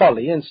absolute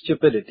folly and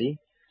stupidity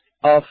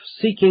of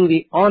seeking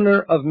the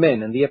honor of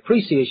men and the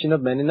appreciation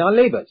of men in our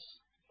labors,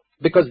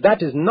 because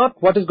that is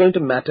not what is going to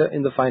matter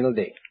in the final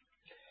day.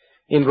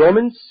 In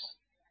Romans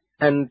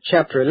and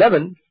chapter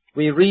 11,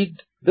 we read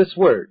this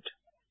word,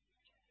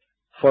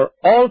 "For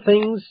all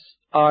things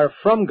are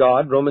from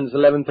God," Romans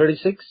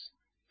 11:36,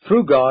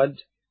 "through God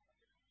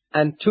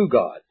and to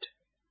God.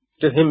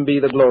 To him be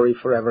the glory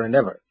forever and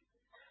ever."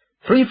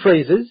 Three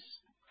phrases: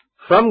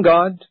 from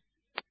God,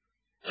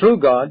 through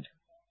God,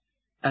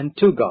 and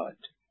to God,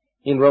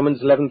 in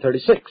Romans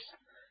 11:36.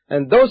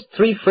 And those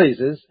three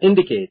phrases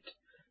indicate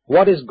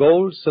what is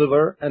gold,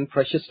 silver, and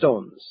precious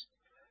stones.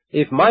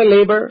 If my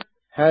labor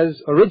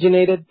has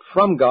originated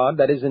from God,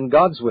 that is in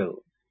God's will,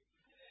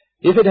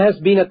 if it has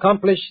been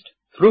accomplished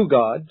through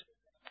God,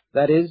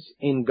 that is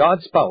in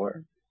God's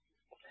power,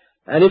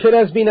 and if it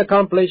has been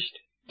accomplished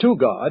to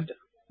God,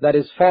 that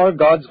is for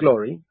God's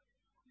glory,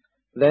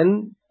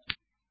 then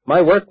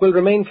my work will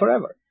remain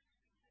forever.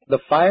 The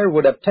fire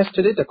would have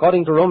tested it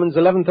according to Romans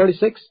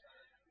 11:36,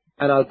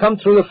 and I'll come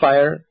through the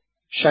fire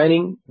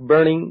shining,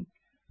 burning,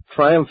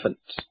 triumphant.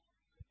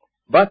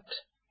 But,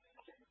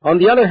 on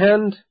the other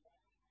hand,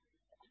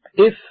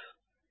 if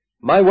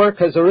my work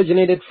has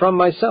originated from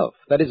myself,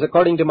 that is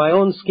according to my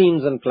own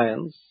schemes and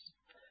plans,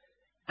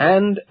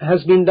 and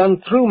has been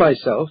done through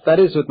myself, that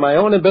is with my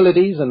own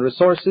abilities and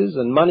resources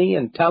and money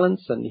and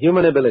talents and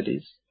human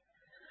abilities,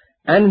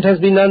 and has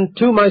been done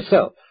to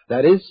myself,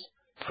 that is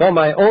for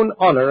my own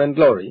honor and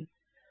glory,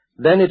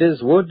 then it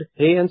is wood,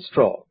 hay, and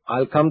straw.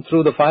 I'll come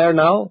through the fire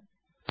now,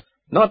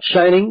 not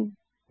shining,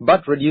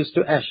 but reduced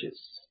to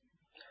ashes.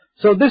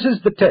 So this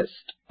is the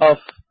test of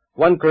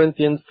 1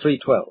 Corinthians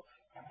 3:12.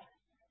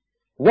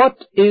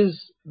 What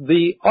is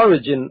the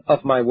origin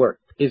of my work?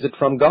 Is it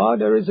from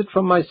God or is it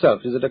from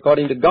myself? Is it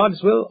according to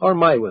God's will or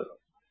my will?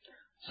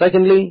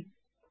 Secondly,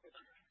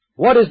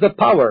 what is the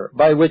power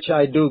by which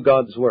I do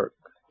God's work?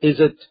 Is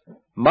it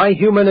my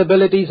human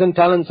abilities and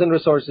talents and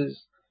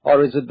resources,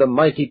 or is it the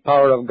mighty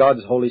power of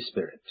God's Holy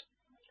Spirit?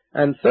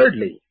 And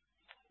thirdly,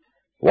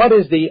 what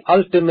is the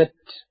ultimate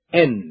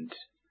end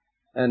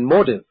and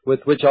motive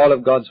with which all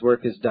of God's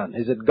work is done?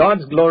 Is it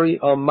God's glory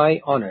or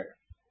my honor?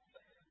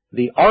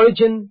 The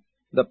origin,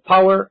 the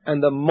power,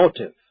 and the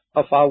motive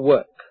of our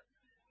work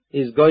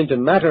is going to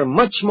matter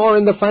much more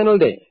in the final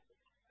day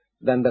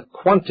than the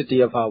quantity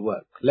of our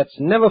work. Let's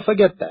never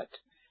forget that.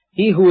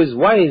 He who is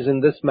wise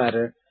in this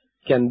matter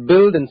can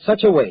build in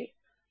such a way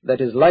that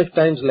his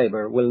lifetime's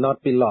labor will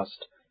not be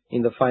lost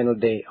in the final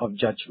day of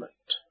judgment.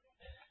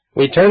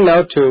 We turn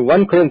now to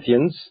 1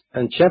 Corinthians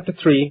and chapter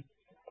 3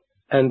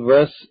 and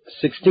verse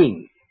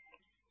 16.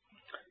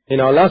 In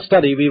our last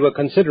study, we were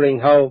considering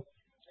how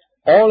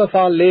all of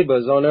our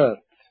labors on earth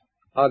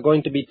are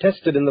going to be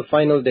tested in the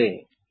final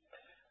day,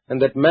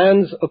 and that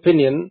man's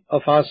opinion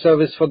of our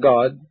service for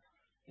God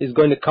is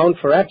going to count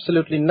for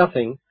absolutely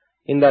nothing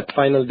in that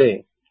final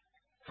day.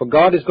 For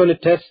God is going to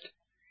test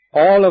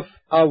all of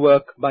our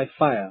work by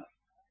fire,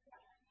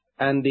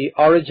 and the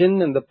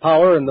origin and the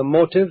power and the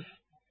motive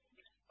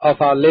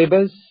of our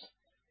labors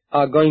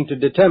are going to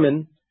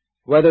determine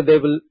whether they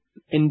will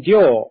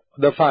endure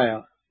the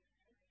fire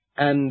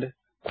and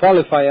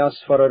qualify us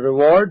for a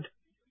reward,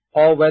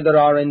 or whether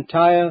our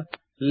entire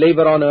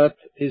labor on earth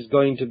is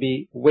going to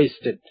be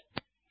wasted.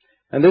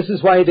 And this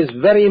is why it is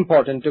very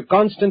important to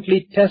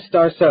constantly test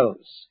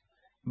ourselves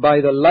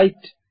by the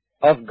light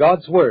of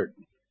God's Word,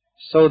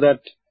 so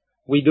that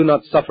we do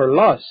not suffer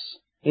loss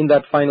in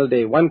that final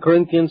day. 1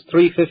 Corinthians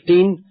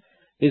 3:15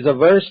 is a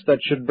verse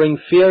that should bring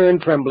fear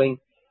and trembling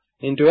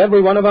into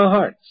every one of our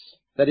hearts,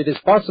 that it is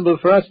possible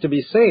for us to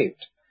be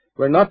saved.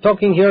 We're not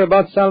talking here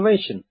about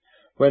salvation.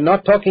 We're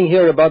not talking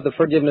here about the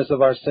forgiveness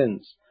of our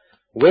sins.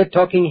 We're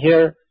talking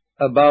here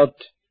about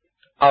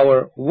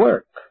our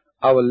work,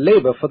 our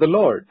labor for the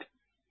Lord.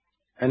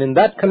 And in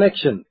that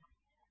connection,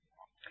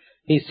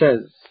 he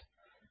says,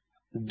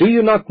 "Do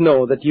you not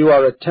know that you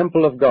are a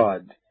temple of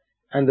God,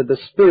 and that the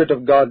Spirit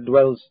of God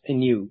dwells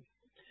in you?"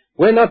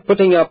 We're not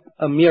putting up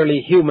a merely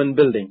human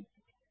building.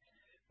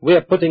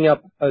 We're putting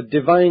up a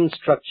divine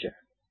structure.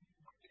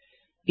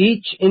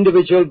 Each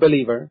individual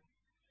believer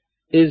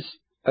is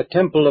a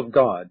temple of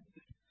God,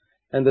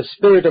 and the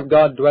Spirit of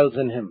God dwells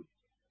in him.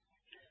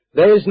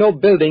 There is no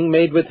building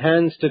made with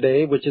hands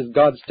today which is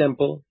God's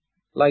temple,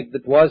 like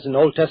it was in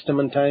Old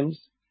Testament times.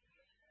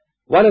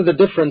 One of the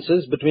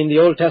differences between the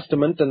Old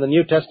Testament and the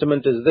New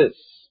Testament is this,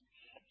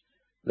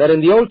 that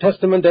in the Old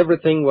Testament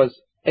everything was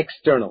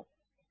external.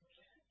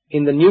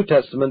 In the New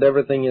Testament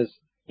everything is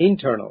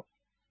internal.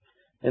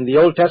 In the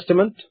Old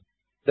Testament,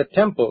 the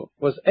temple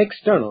was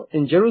external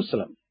in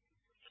Jerusalem.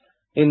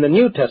 In the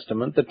New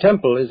Testament, the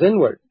temple is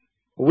inward.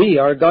 We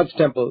are God's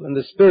temple, and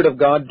the Spirit of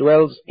God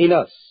dwells in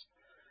us.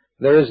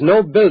 There is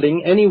no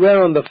building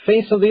anywhere on the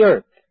face of the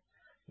earth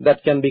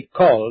that can be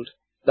called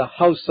the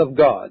house of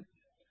God.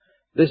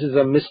 This is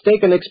a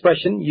mistaken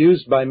expression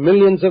used by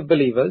millions of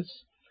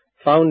believers,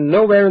 found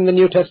nowhere in the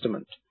New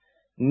Testament.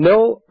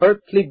 No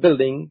earthly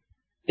building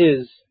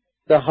is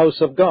the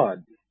house of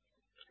God.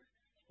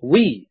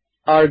 We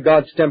are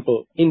God's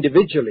temple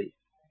individually.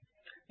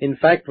 In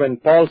fact, when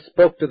Paul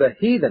spoke to the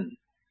heathen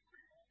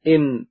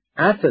in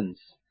Athens,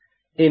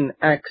 in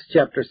Acts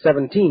chapter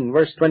 17,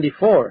 verse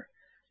 24,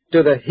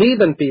 to the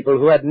heathen people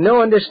who had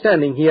no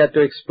understanding, he had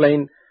to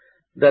explain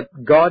that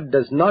God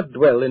does not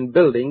dwell in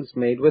buildings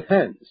made with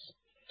hands.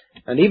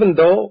 And even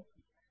though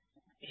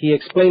he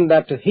explained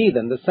that to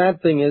heathen, the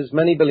sad thing is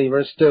many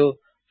believers still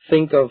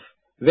think of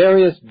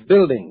various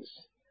buildings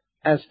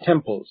as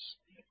temples,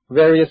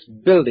 various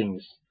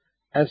buildings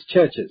as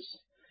churches.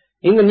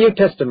 In the New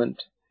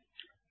Testament,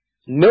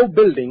 no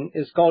building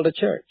is called a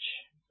church.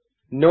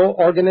 No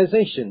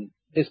organization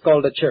is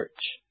called a church.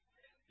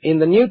 In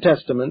the New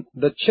Testament,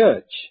 the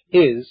church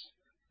is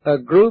a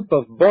group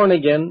of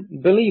born-again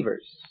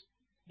believers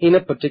in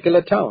a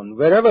particular town,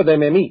 wherever they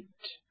may meet.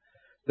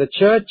 The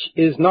church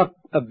is not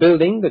a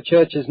building. The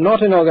church is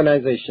not an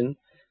organization.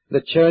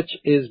 The church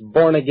is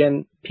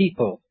born-again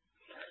people.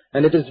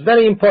 And it is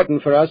very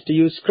important for us to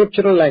use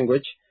scriptural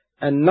language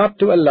and not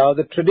to allow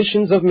the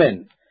traditions of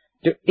men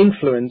to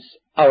influence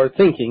our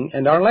thinking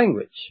and our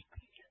language.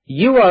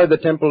 You are the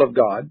temple of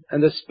God,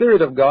 and the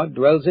Spirit of God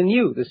dwells in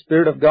you. The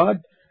Spirit of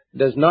God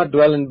does not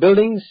dwell in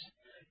buildings.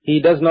 He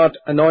does not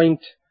anoint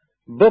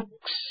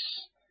books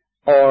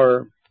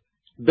or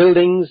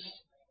buildings.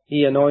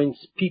 He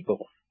anoints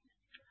people.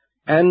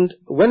 And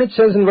when it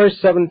says in verse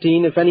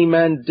 17, if any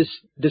man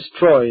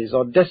destroys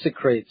or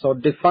desecrates or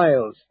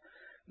defiles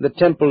the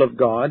temple of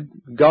God,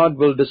 God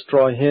will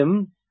destroy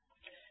him,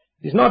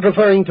 he's not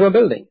referring to a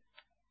building.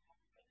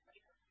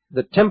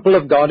 The temple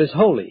of God is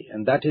holy,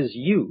 and that is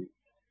you,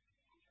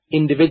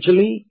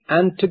 individually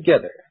and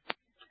together.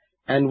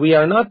 And we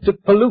are not to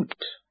pollute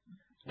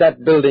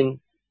that building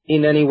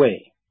in any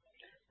way.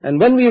 And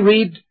when we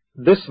read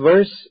this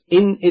verse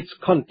in its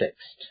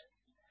context,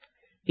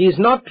 he is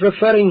not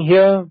referring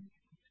here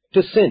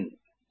to sin.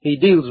 He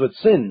deals with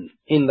sin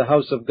in the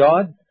house of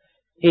God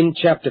in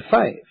chapter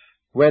 5,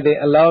 where they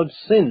allowed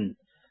sin,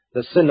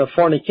 the sin of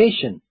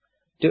fornication,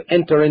 to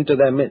enter into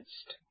their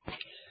midst.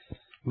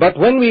 But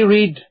when we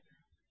read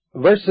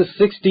verses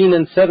 16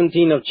 and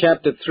 17 of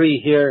chapter 3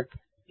 here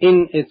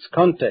in its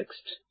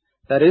context,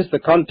 that is the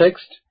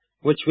context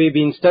which we've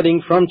been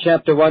studying from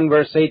chapter 1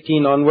 verse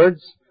 18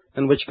 onwards,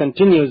 and which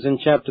continues in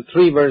chapter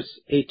 3 verse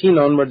 18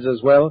 onwards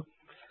as well,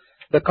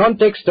 the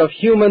context of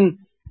human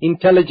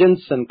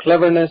intelligence and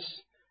cleverness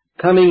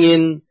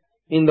coming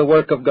in the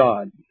work of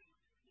God,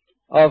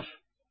 of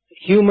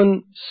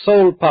human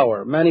soul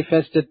power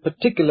manifested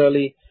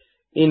particularly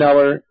in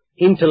our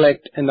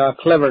intellect and our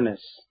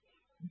cleverness.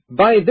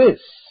 By this,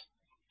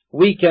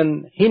 we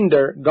can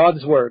hinder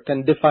God's work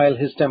and defile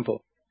His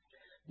temple.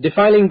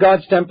 Defiling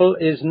God's temple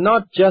is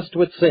not just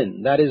with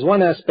sin, that is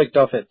one aspect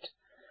of it,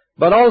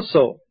 but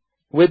also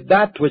with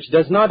that which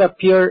does not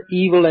appear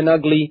evil and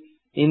ugly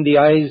in the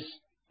eyes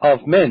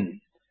of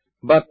men,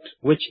 but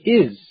which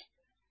is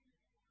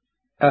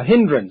a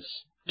hindrance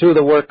to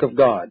the work of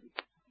God.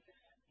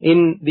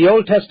 In the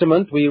Old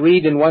Testament, we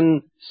read in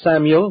 1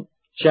 Samuel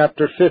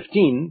chapter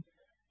 15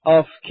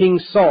 of King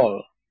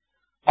Saul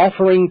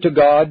offering to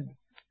God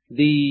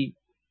the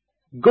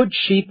good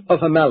sheep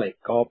of Amalek,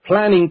 or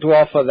planning to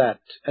offer that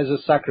as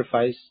a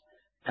sacrifice,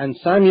 and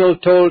Samuel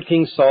told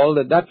King Saul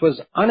that that was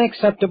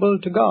unacceptable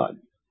to God.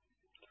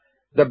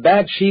 The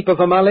bad sheep of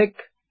Amalek,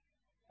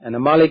 and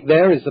Amalek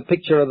there is the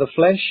picture of the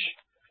flesh,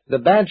 the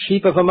bad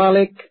sheep of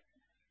Amalek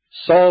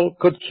Saul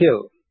could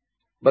kill,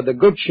 but the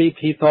good sheep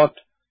he thought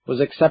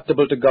was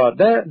acceptable to God.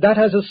 That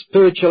has a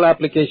spiritual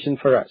application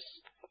for us.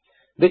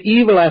 The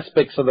evil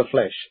aspects of the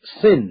flesh,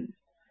 sin,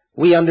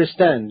 we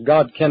understand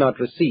God cannot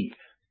receive.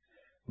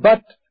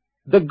 But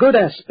the good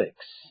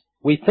aspects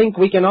we think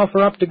we can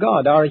offer up to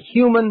God, our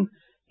human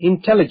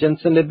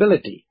intelligence and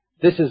ability.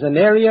 This is an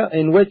area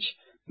in which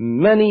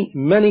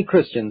many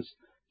Christians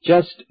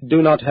just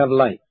do not have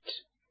light.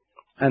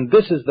 And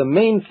this is the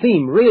main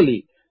theme,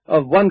 really,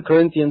 of 1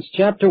 Corinthians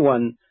chapter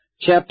 1,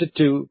 chapter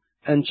 2,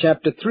 and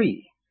chapter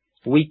 3.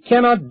 We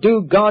cannot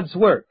do God's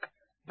work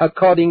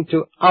according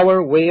to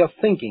our way of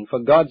thinking. For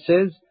God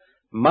says,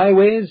 my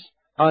ways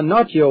are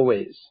not your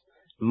ways.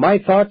 My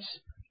thoughts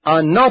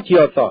are not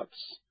your thoughts.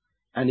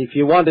 And if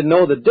you want to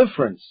know the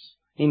difference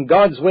in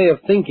God's way of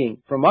thinking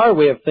from our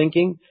way of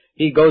thinking,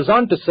 He goes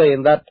on to say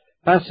in that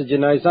passage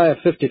in Isaiah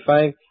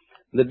 55,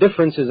 the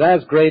difference is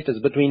as great as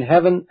between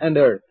heaven and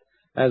earth.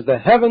 As the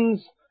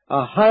heavens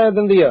are higher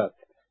than the earth,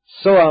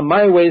 so are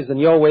my ways than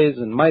your ways,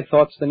 and my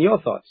thoughts than your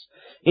thoughts.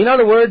 In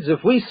other words, if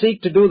we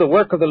seek to do the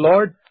work of the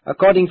Lord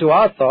according to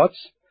our thoughts,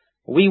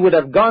 we would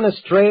have gone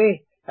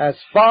astray as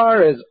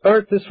far as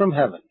earth is from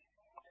heaven.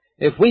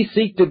 If we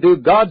seek to do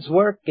God's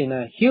work in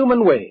a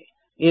human way,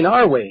 in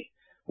our way,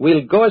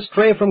 we'll go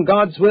astray from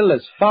God's will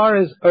as far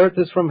as earth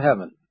is from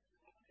heaven.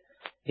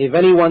 If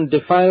anyone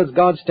defiles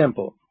God's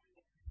temple,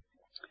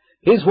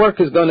 his work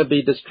is going to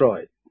be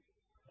destroyed.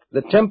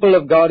 The temple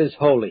of God is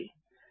holy,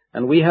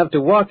 and we have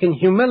to walk in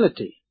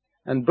humility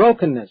and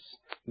brokenness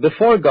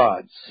before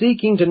God,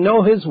 seeking to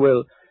know His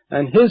will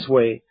and His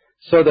way,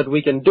 so that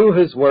we can do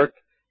His work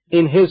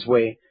in His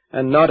way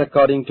and not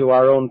according to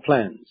our own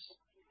plans.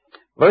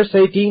 Verse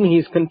 18,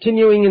 he's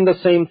continuing in the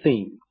same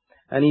theme,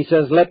 and he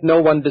says, let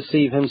no one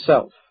deceive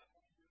himself.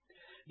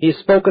 He's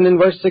spoken in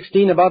verse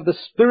 16 about the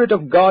Spirit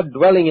of God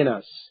dwelling in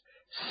us,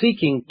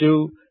 seeking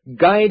to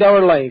guide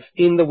our life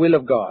in the will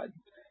of God,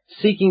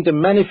 seeking to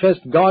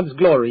manifest God's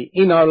glory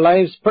in our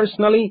lives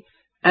personally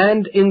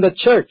and in the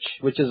church,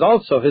 which is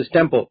also His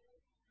temple.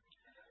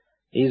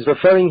 He's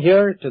referring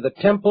here to the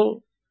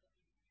temple,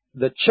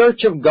 the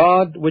church of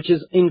God, which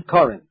is in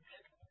Corinth.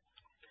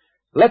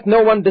 Let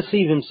no one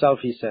deceive himself,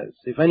 he says,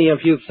 if any of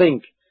you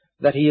think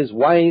that he is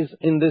wise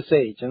in this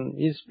age. And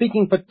he's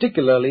speaking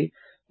particularly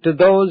to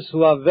those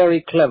who are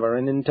very clever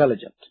and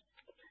intelligent.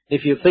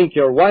 If you think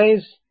you're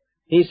wise,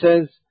 he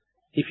says,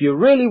 if you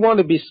really want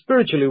to be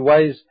spiritually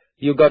wise,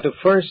 you've got to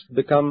first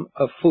become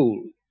a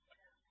fool.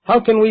 How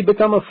can we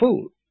become a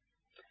fool?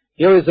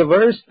 Here is a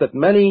verse that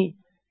many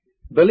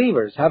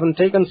believers haven't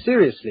taken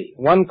seriously.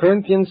 1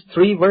 Corinthians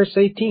 3 verse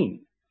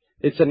 18.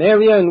 It's an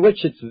area in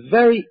which it's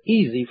very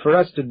easy for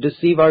us to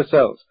deceive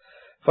ourselves.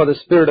 For the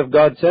Spirit of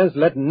God says,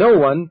 let no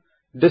one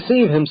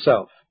deceive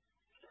himself.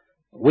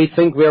 We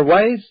think we're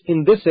wise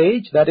in this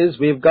age. That is,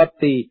 we've got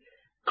the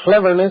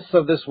cleverness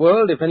of this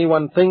world. If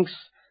anyone thinks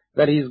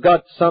that he's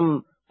got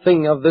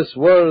something of this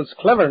world's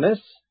cleverness,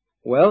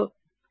 well,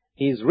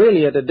 he's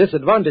really at a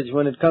disadvantage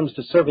when it comes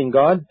to serving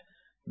God,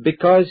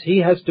 because he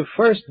has to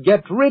first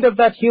get rid of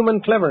that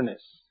human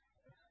cleverness.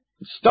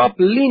 Stop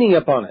leaning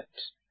upon it.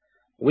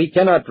 We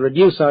cannot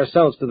reduce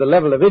ourselves to the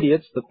level of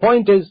idiots. The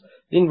point is,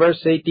 in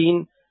verse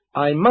 18,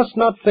 I must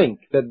not think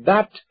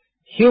that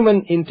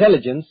human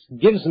intelligence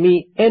gives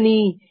me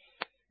any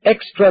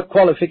extra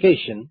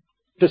qualification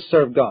to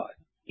serve God.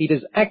 It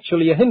is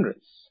actually a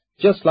hindrance,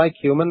 just like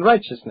human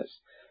righteousness,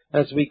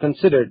 as we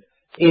considered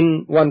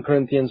in 1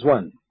 Corinthians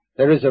 1.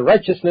 There is a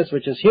righteousness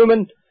which is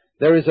human,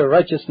 there is a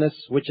righteousness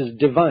which is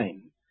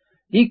divine.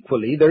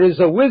 Equally, there is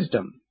a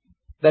wisdom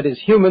that is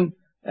human,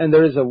 and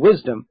there is a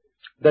wisdom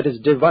that is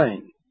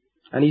divine.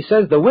 And he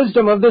says the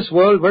wisdom of this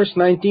world, verse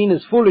 19,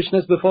 is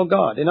foolishness before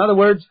God. In other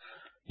words,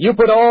 you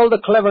put all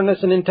the cleverness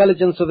and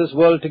intelligence of this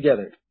world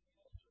together,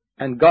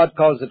 and God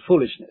calls it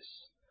foolishness.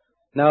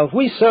 Now, if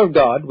we serve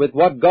God with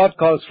what God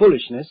calls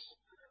foolishness,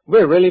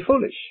 we're really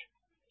foolish.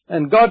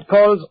 And God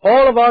calls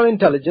all of our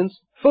intelligence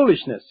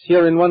foolishness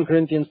here in 1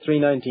 Corinthians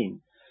 3:19.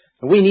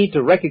 We need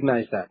to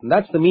recognize that. And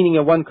that's the meaning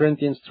of 1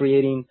 Corinthians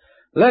 3:18.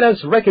 Let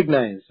us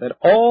recognize that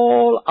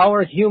all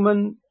our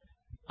human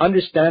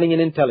understanding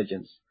and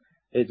intelligence,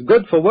 it's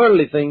good for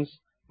worldly things,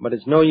 but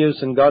it's no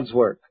use in God's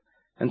work.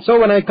 And so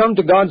when I come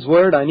to God's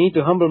Word, I need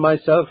to humble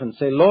myself and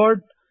say,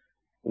 Lord,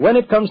 when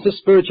it comes to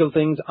spiritual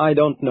things, I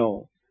don't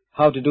know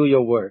how to do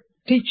your work.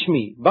 Teach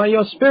me by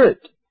your Spirit.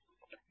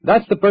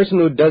 That's the person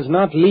who does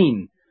not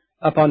lean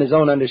upon his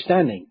own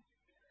understanding.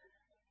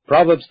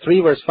 Proverbs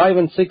 3 verse 5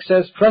 and 6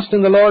 says, trust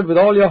in the Lord with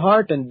all your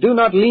heart and do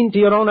not lean to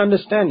your own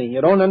understanding.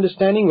 Your own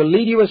understanding will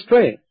lead you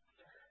astray.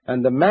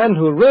 And the man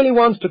who really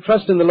wants to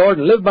trust in the Lord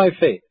and live by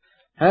faith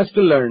has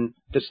to learn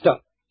to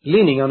stop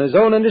leaning on his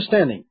own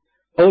understanding.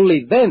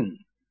 Only then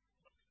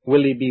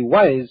will he be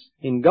wise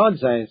in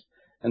God's eyes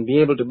and be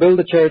able to build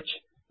the church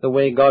the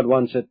way God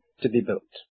wants it to be built.